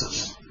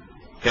houses.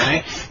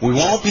 Okay? We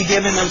won't be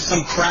giving them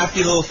some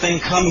crafty little thing,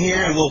 come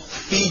here and we'll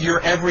feed your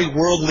every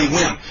worldly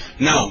whim.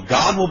 No,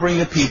 God will bring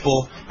the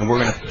people and we're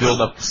going to build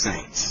up the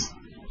saints.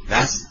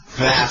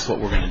 That's what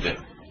we're going to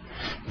do.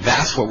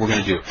 That's what we're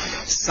going to do.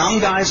 Some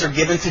guys are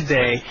given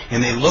today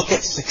and they look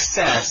at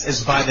success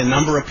as by the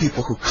number of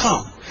people who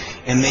come.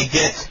 And they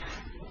get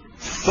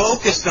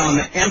focused on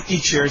the empty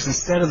chairs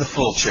instead of the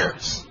full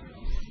chairs.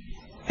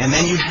 And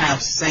then you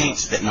have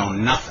saints that know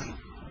nothing.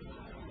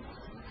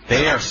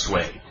 They are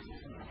swayed.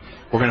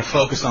 We're going to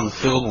focus on the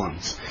filled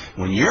ones.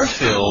 When you're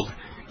filled,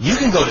 you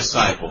can go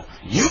disciple.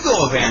 You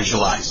go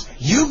evangelize.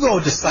 You go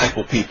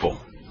disciple people.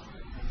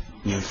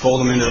 You fold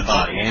them into the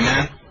body.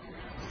 Amen?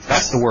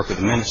 That's the work of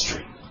the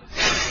ministry.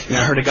 You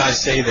know, I heard a guy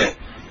say that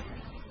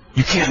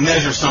you can't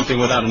measure something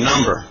without a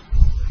number.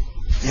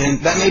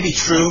 And that may be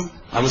true.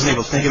 I wasn't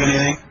able to think of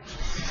anything.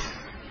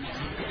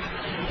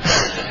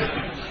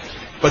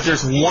 But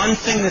there's one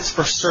thing that's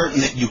for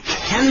certain that you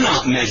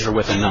cannot measure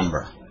with a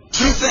number.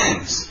 Two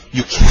things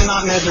you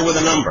cannot measure with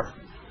a number.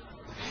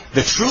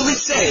 The truly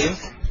saved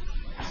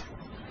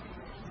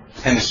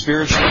and the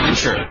spiritually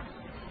mature.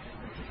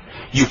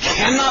 You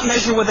cannot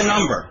measure with a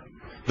number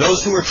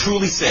those who are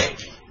truly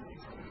saved.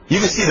 You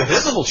can see the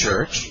visible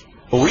church,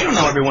 but we don't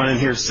know everyone in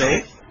here is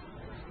saved.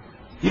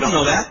 You don't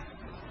know that.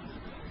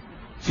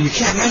 So you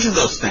can't measure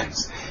those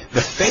things.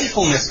 The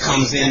faithfulness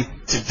comes in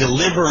to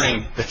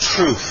delivering the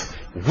truth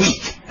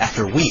week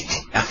after week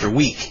after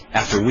week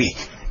after week,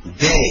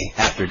 day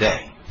after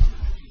day.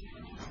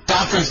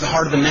 Doctrine is the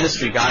heart of the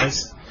ministry,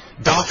 guys.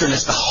 Doctrine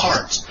is the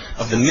heart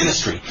of the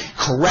ministry.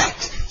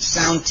 Correct,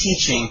 sound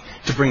teaching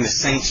to bring the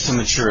saints to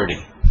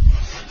maturity.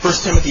 1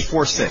 Timothy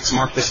 4:6,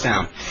 mark this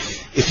down.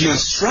 If you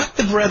instruct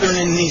the brethren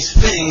in these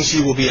things,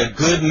 you will be a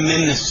good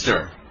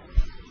minister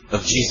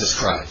of Jesus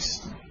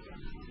Christ,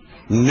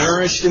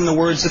 nourished in the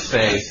words of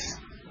faith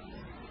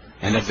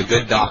and of the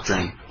good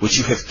doctrine, which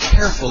you have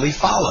carefully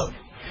followed.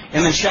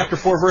 And then chapter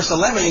 4, verse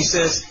 11, he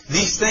says,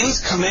 these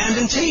things command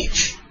and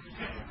teach.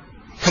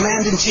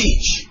 Command and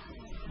teach.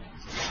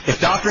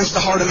 If doctrine's the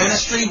heart of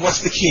ministry,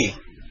 what's the key?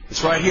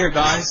 It's right here,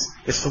 guys.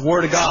 It's the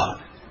Word of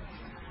God.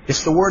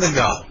 It's the Word of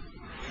God.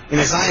 And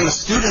as I am a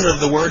student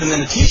of the Word and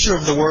then a teacher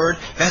of the Word,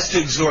 that's to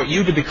exhort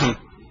you to become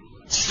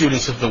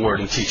students of the Word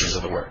and teachers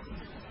of the Word.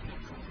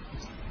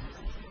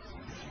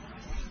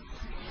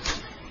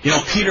 You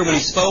know, Peter, when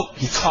he spoke,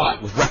 he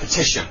taught with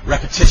repetition,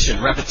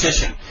 repetition,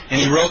 repetition. And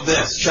he wrote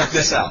this. Check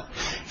this out.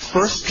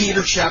 1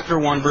 Peter chapter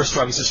 1, verse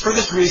 12. He says, "For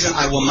this reason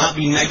I will not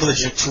be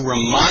negligent to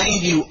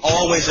remind you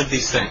always of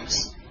these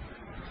things."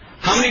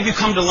 How many of you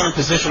come to learn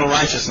positional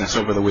righteousness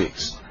over the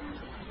weeks?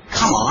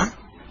 Come on.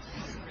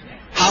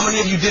 How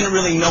many of you didn't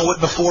really know it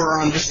before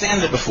or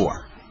understand it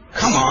before?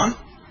 Come on.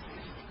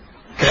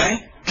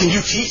 Okay? Can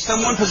you teach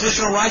someone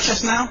positional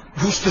righteous now?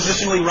 Who's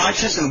positionally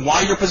righteous and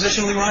why you're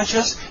positionally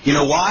righteous? You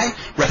know why?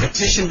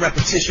 Repetition,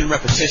 repetition,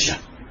 repetition.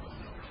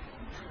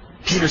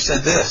 Peter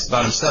said this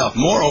about himself.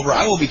 "Moreover,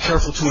 I will be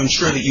careful to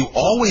ensure that you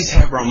always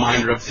have a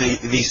reminder of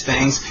these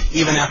things,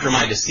 even after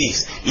my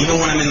decease, even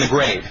when I'm in the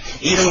grave,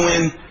 even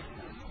when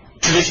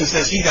tradition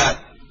says he got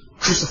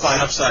crucified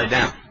upside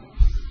down.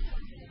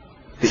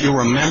 That you'll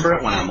remember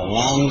it when I'm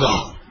long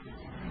gone."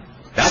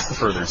 That's the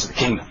furtherance of the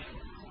kingdom.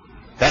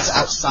 That's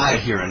outside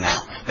of here and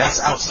now. That's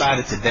outside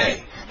of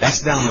today. That's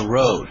down the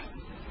road.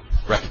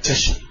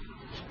 Repetition.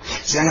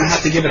 See, I'm going to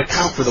have to give an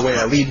account for the way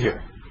I lead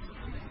here.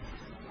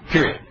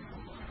 Period.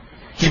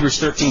 Hebrews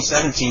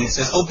 13:17, it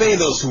says, "Obey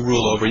those who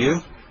rule over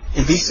you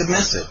and be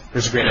submissive."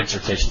 There's a great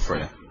exhortation for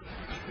you.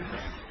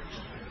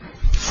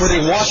 "For they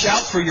watch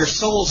out for your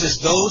souls as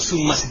those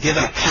who must give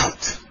an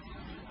account."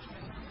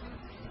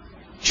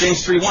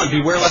 James 3:1,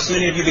 "Beware lest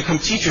many of you become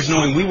teachers,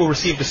 knowing we will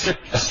receive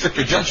a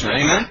stricter judgment."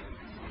 Amen?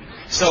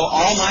 So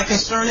all my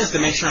concern is to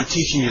make sure I'm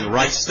teaching you the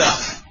right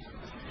stuff.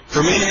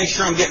 For me to make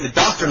sure I'm getting the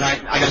doctrine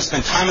right, I got to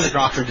spend time in the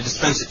doctrine to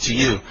dispense it to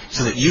you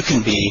so that you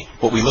can be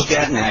what we look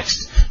at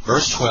next,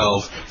 verse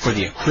 12, "for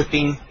the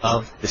equipping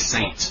of the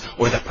saints,"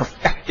 or the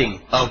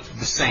perfecting of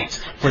the saints,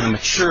 for the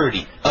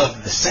maturity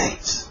of the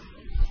saints.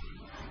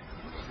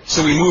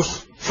 So we move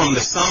from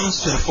the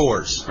sums to the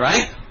fours,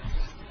 right?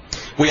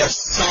 We have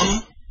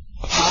some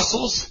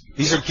apostles.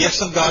 These are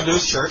gifts of God to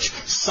His church.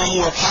 Some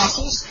were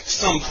apostles,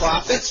 some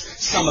prophets,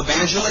 some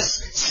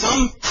evangelists,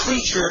 some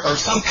preacher or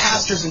some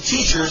pastors and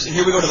teachers. And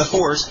here we go to the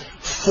fours.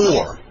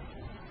 For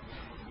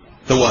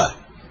the what?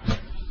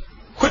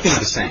 Equipping of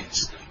the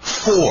saints.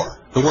 For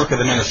the work of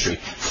the ministry.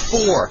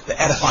 For the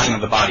edifying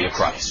of the body of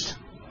Christ.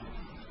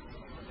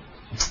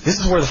 This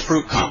is where the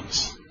fruit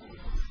comes.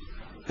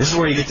 This is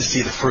where you get to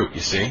see the fruit,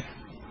 you see.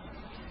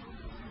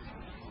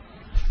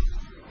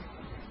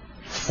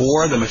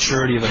 For the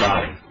maturity of the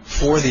body.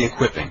 For the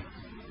equipping.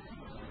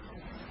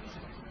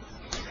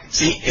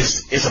 See,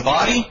 is a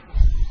body,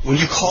 when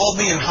you called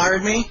me and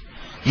hired me,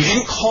 you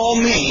didn't call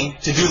me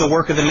to do the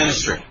work of the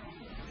ministry.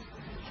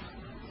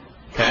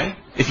 Okay?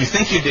 If you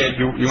think you did,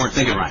 you weren't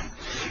thinking right.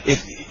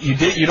 If you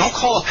did, you don't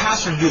call a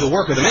pastor to do the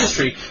work of the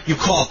ministry. You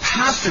call a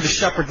pastor to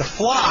shepherd the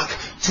flock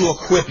to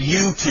equip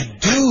you to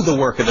do the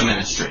work of the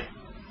ministry.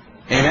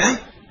 Amen?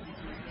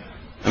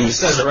 I mean, it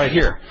says it right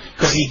here.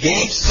 Because He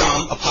gave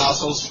some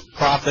apostles,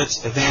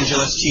 prophets,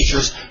 evangelists,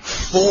 teachers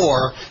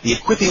for the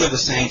equipping of the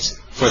saints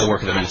for the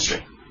work of the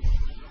ministry.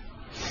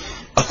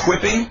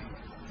 Equipping,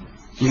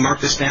 you mark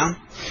this down?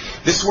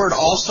 This word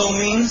also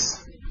means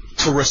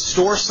to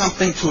restore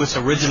something to its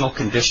original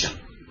condition.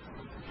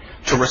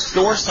 To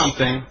restore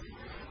something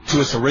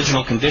to its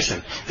original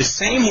condition. The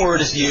same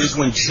word is used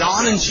when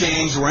John and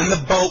James were in the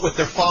boat with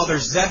their father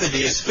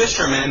Zebedee as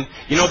fishermen.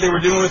 You know what they were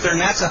doing with their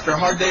nets after a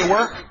hard day of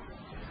work?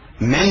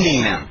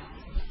 Mending them.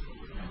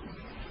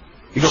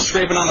 You go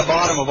scraping on the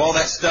bottom of all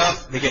that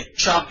stuff. They get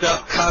chopped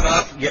up, cut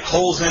up, get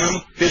holes in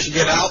them. Fish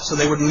get out, so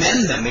they would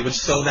mend them. They would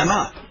sew them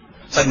up.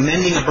 It's like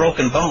mending a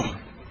broken bone.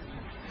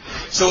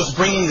 So it's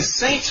bringing the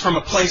saints from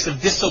a place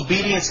of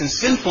disobedience and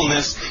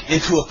sinfulness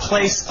into a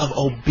place of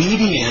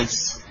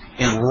obedience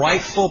and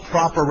rightful,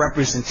 proper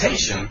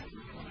representation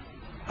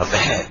of the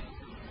head.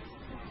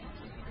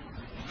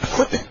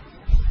 Equipping.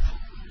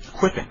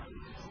 Equipping.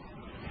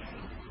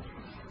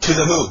 To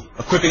the who?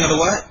 Equipping of the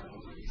what?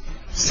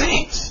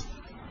 Saints.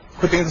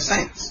 Equipping of the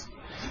saints.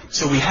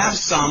 So we have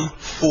some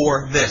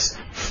for this.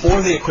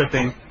 For the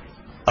equipping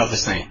of the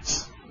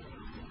saints.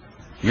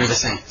 You're the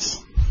saints.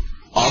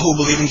 All who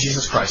believe in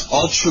Jesus Christ.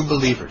 All true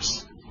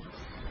believers.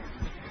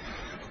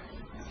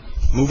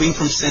 Moving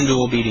from sin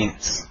to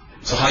obedience.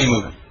 So how are you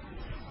moving?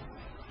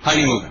 How are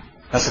you moving?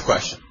 That's the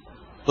question.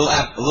 A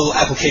little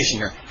application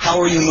here.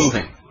 How are you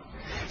moving?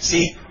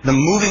 See, the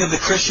moving of the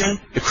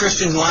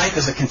Christian life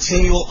is a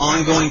continual,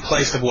 ongoing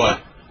place of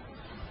what?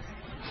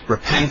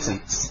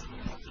 Repentance.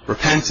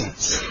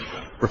 Repentance.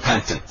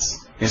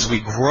 Repentance. As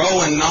we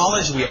grow in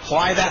knowledge, we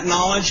apply that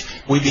knowledge,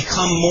 we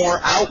become more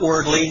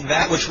outwardly,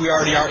 that which we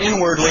already are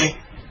inwardly,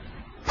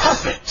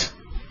 perfect.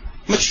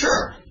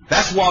 Mature.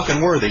 That's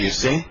walking worthy, you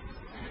see.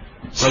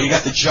 So you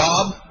got the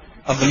job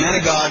of the men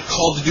of God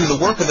called to do the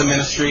work of the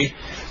ministry,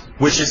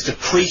 which is to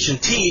preach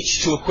and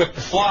teach, to equip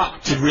the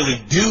flock to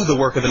really do the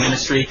work of the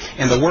ministry.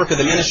 And the work of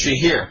the ministry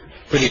here,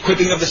 for the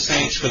equipping of the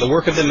saints, for the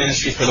work of the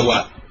ministry, for the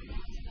what?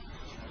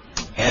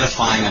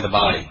 Edifying of the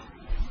body.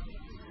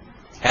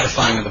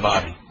 Edifying of the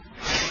body.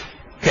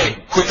 Okay,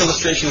 quick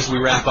illustration as we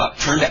wrap up.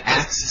 Turn to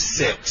Acts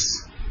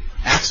 6.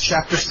 Acts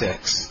chapter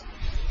 6.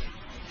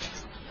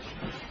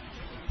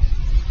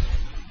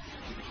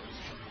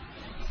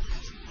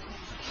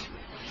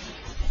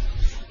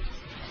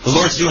 The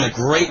Lord's doing a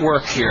great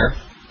work here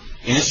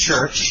in His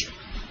church.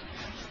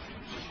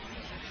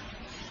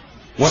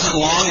 Wasn't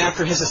long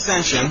after His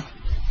ascension.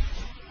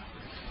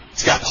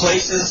 He's got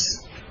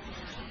places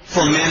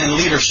for men in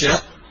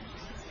leadership.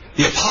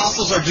 The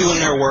apostles are doing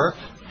their work.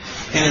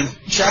 And in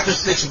chapter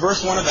 6,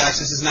 verse 1 of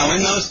Acts, it says, "Now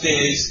in those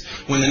days,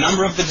 when the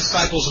number of the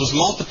disciples was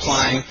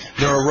multiplying,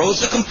 there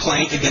arose a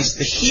complaint against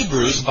the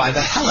Hebrews by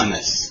the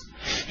Hellenists,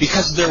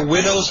 because their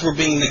widows were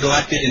being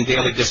neglected in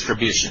daily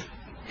distribution."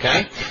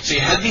 Okay? So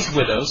you had these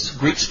widows,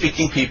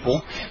 Greek-speaking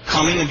people,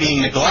 coming and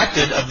being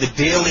neglected of the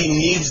daily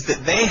needs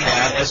that they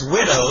had as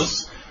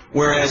widows,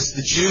 whereas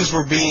the Jews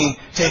were being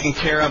taken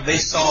care of. They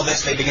saw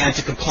this, they began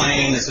to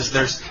complain.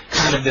 There's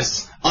kind of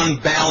this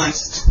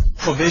unbalanced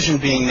provision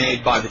being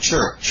made by the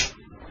church.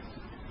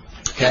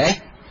 Okay?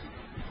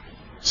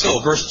 So,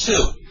 verse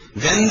 2.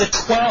 Then the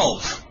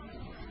 12,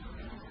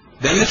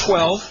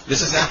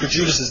 this is after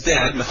Judas is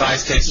dead,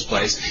 Matthias takes his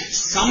place,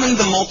 summoned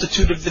the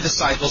multitude of the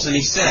disciples, and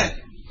he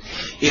said,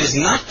 "It is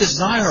not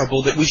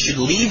desirable that we should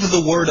leave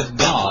the word of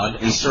God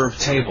and serve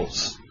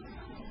tables.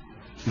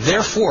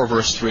 Therefore,"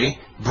 verse 3,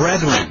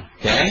 "brethren,"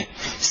 okay,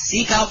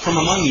 "seek out from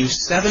among you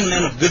 7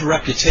 men of good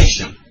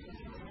reputation."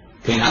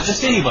 Okay, not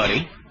just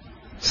anybody.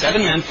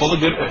 7 men full of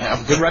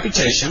good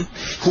reputation,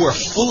 who are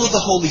full of the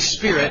Holy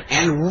Spirit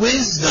and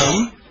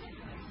wisdom,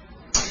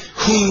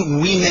 whom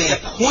we may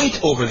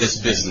appoint over this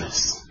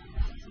business.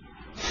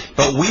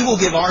 But we will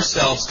give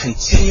ourselves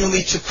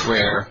continually to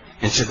prayer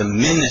and to the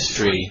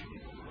ministry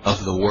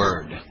of the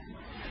Word.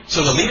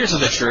 So the leaders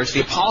of the church,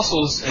 the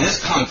apostles in this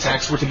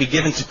context, were to be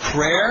given to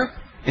prayer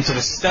and to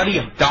the study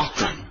of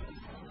doctrine.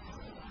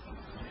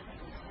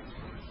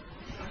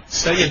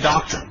 Study of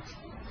doctrine.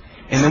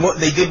 And then what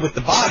they did with the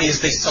body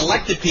is they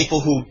selected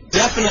people who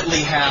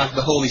definitely have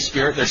the Holy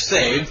Spirit, they're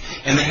saved,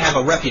 and they have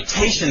a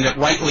reputation that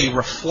rightly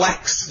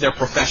reflects their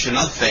profession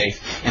of faith,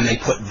 and they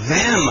put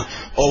them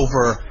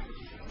over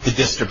the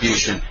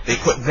distribution. They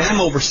put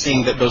them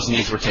overseeing that those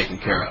needs were taken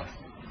care of.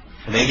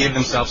 And they gave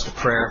themselves to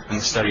prayer and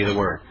the study of the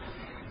Word.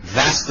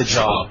 That's the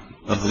job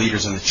of the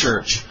leaders in the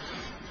church.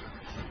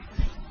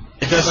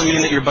 It doesn't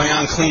mean that you're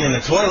beyond cleaning the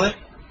toilet,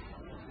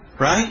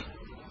 right?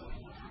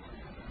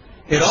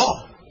 At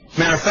all. As a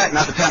matter of fact,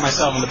 not to pat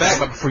myself on the back,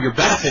 but for your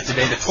benefit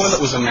today, the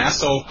toilet was a mess,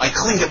 so I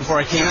cleaned it before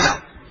I came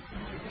out.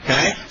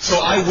 Okay? So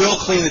I will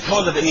clean the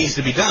toilet that needs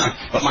to be done.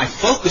 But my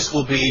focus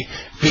will be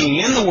being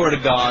in the Word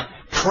of God,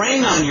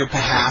 praying on your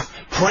behalf,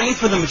 praying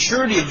for the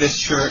maturity of this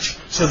church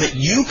so that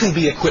you can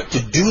be equipped to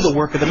do the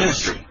work of the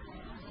ministry.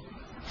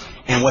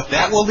 And what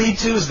that will lead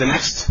to is the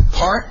next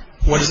part.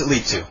 What does it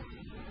lead to?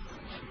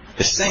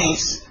 The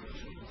saints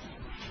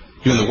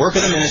doing the work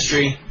of the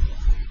ministry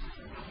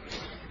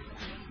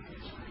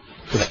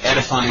for the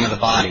edifying of the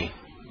body.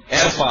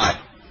 Edify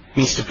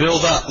means to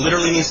build up,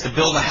 literally means to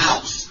build a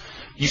house.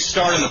 You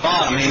start in the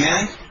bottom,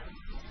 amen?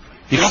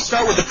 You don't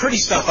start with the pretty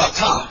stuff up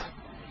top.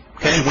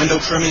 Okay, window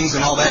trimmings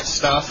and all that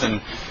stuff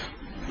and,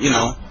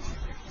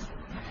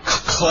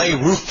 clay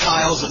roof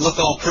tiles that look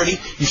all pretty.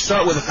 You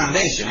start with a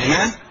foundation,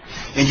 amen?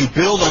 And you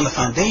build on the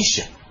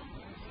foundation.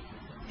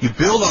 You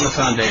build on the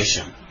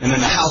foundation. And then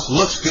the house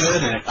looks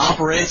good and it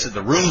operates, and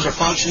the rooms are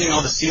functioning,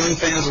 all the ceiling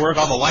fans work,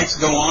 all the lights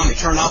go on, they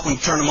turn off when you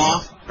turn them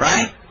off,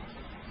 right?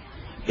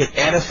 It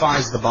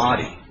edifies the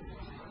body.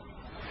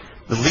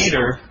 The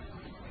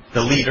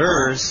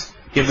leaders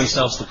give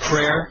themselves to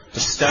prayer, to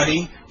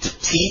study, to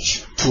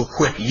teach, to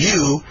equip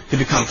you to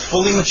become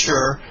fully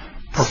mature,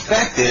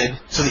 perfected,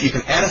 so that you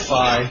can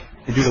edify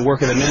and do the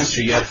work of the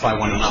ministry. You edify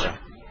one another.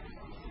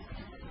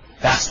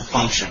 That's the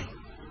function.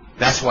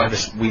 That's why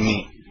we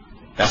meet.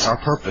 That's our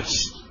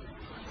purpose.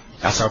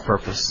 That's our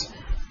purpose.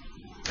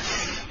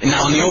 And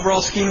now in the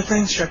overall scheme of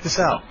things, check this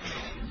out.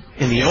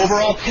 In the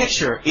overall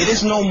picture, it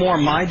is no more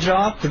my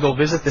job to go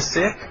visit the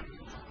sick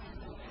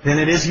than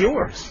it is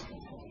yours.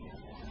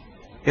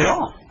 At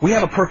all. We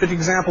have a perfect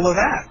example of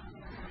that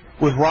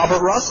with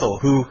Robert Russell,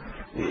 who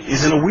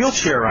is in a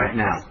wheelchair right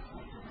now.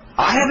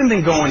 I haven't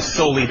been going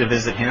solely to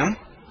visit him.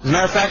 As a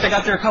matter of fact, I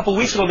got there a couple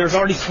weeks ago. There's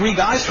already 3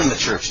 guys from the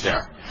church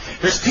there.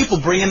 There's people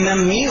bringing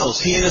them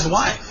meals, he and his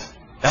wife.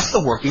 That's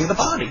the working of the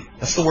body.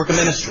 That's the work of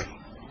ministry.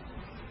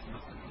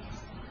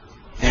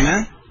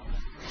 Amen?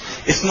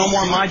 It's no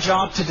more my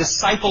job to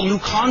disciple new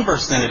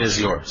converts than it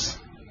is yours.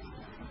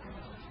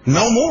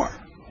 No more.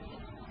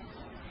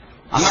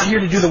 I'm not here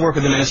to do the work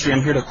of the ministry.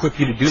 I'm here to equip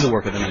you to do the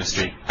work of the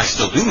ministry. I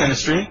still do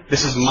ministry.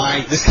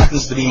 This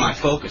happens to be my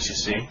focus, you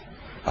see.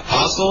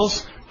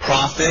 Apostles,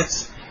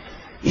 prophets,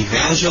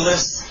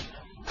 evangelists,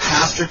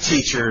 pastor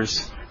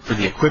teachers, for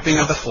the equipping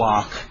of the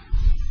flock,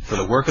 for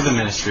the work of the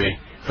ministry,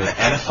 for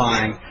the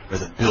edifying, or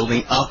the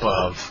building up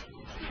of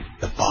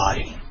the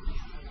body.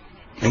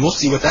 And we'll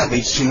see what that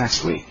leads to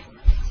next week.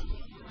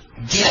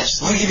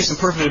 Gifts. Let me give you some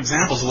perfect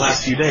examples of the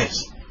last few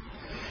days.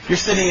 You're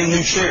sitting in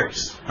new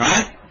chairs,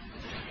 right?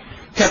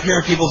 Kept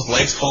hearing people's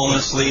legs falling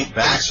asleep,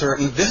 backs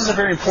hurting. This is a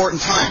very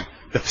important time.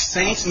 The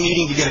saints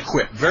meeting to get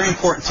equipped. Very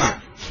important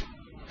time.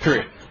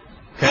 Period.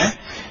 Okay?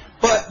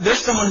 But there's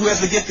someone who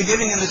has the gift of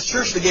giving in this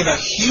church that gave a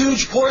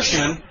huge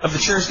portion of the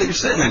chairs that you're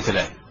sitting in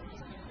today.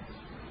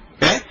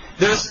 Okay?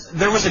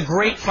 There was a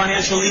great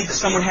financial need that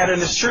someone had in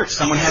this church.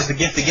 Someone has the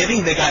gift of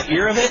giving. They got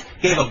ear of it,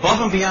 gave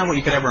above and beyond what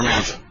you could ever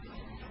imagine.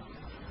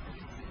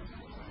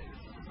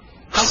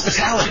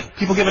 Hospitality.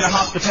 People giving to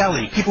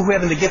hospitality. People who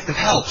have the gift of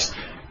helps.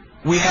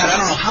 We had, I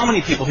don't know how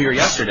many people here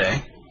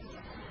yesterday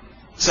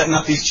setting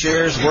up these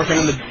chairs, working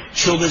in the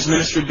children's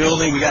ministry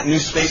building. We got new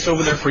space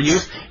over there for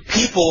youth.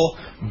 People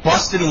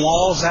busting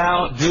walls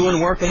out, doing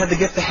work. They had the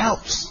gift of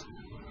helps.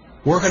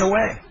 Working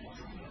away.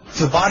 It's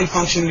the body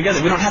functioning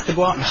together. We don't have to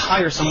go out and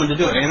hire someone to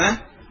do it. Amen?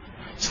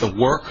 It's the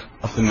work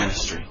of the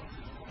ministry.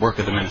 Work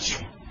of the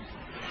ministry.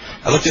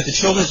 I looked at the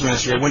children's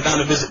ministry. I went down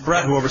to visit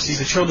Brett, who oversees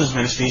the children's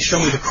ministry. He showed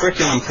me the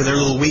curriculum for their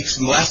little week's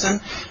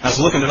lesson. I was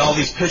looking at all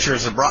these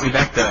pictures that brought me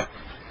back to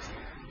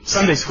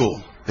Sunday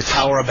school. The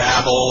Tower of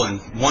Babel, and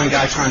one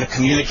guy trying to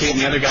communicate, and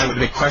the other guy with a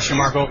big question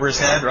mark over his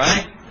head,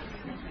 right?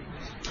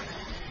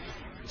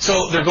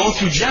 So they're going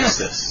through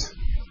Genesis.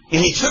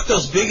 And he took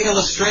those big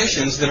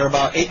illustrations that are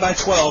about 8 by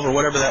 12 or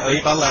whatever, that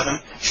 8 by 11,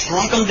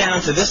 shrunk them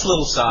down to this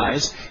little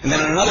size, and then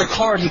on another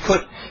card he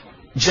put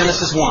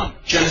Genesis 1,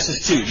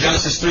 Genesis 2,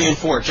 Genesis 3 and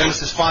 4,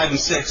 Genesis 5 and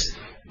 6,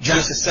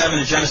 Genesis 7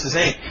 and Genesis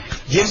 8.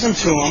 Gives them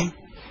to them,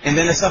 and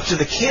then it's up to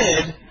the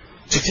kid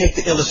to take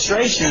the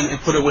illustration and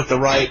put it with the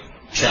right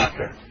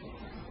chapter.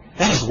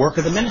 That is work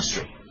of the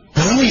ministry.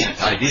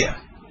 Brilliant idea.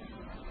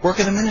 Work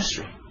of the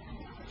ministry.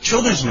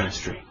 Children's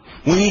ministry.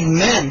 We need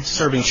men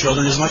serving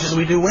children as much as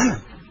we do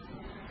women.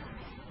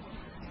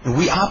 And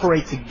we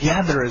operate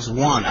together as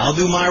one. I'll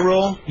do my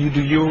role, you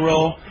do your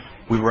role.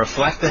 We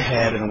reflect the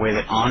head in a way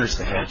that honors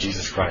the head,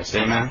 Jesus Christ.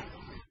 Amen?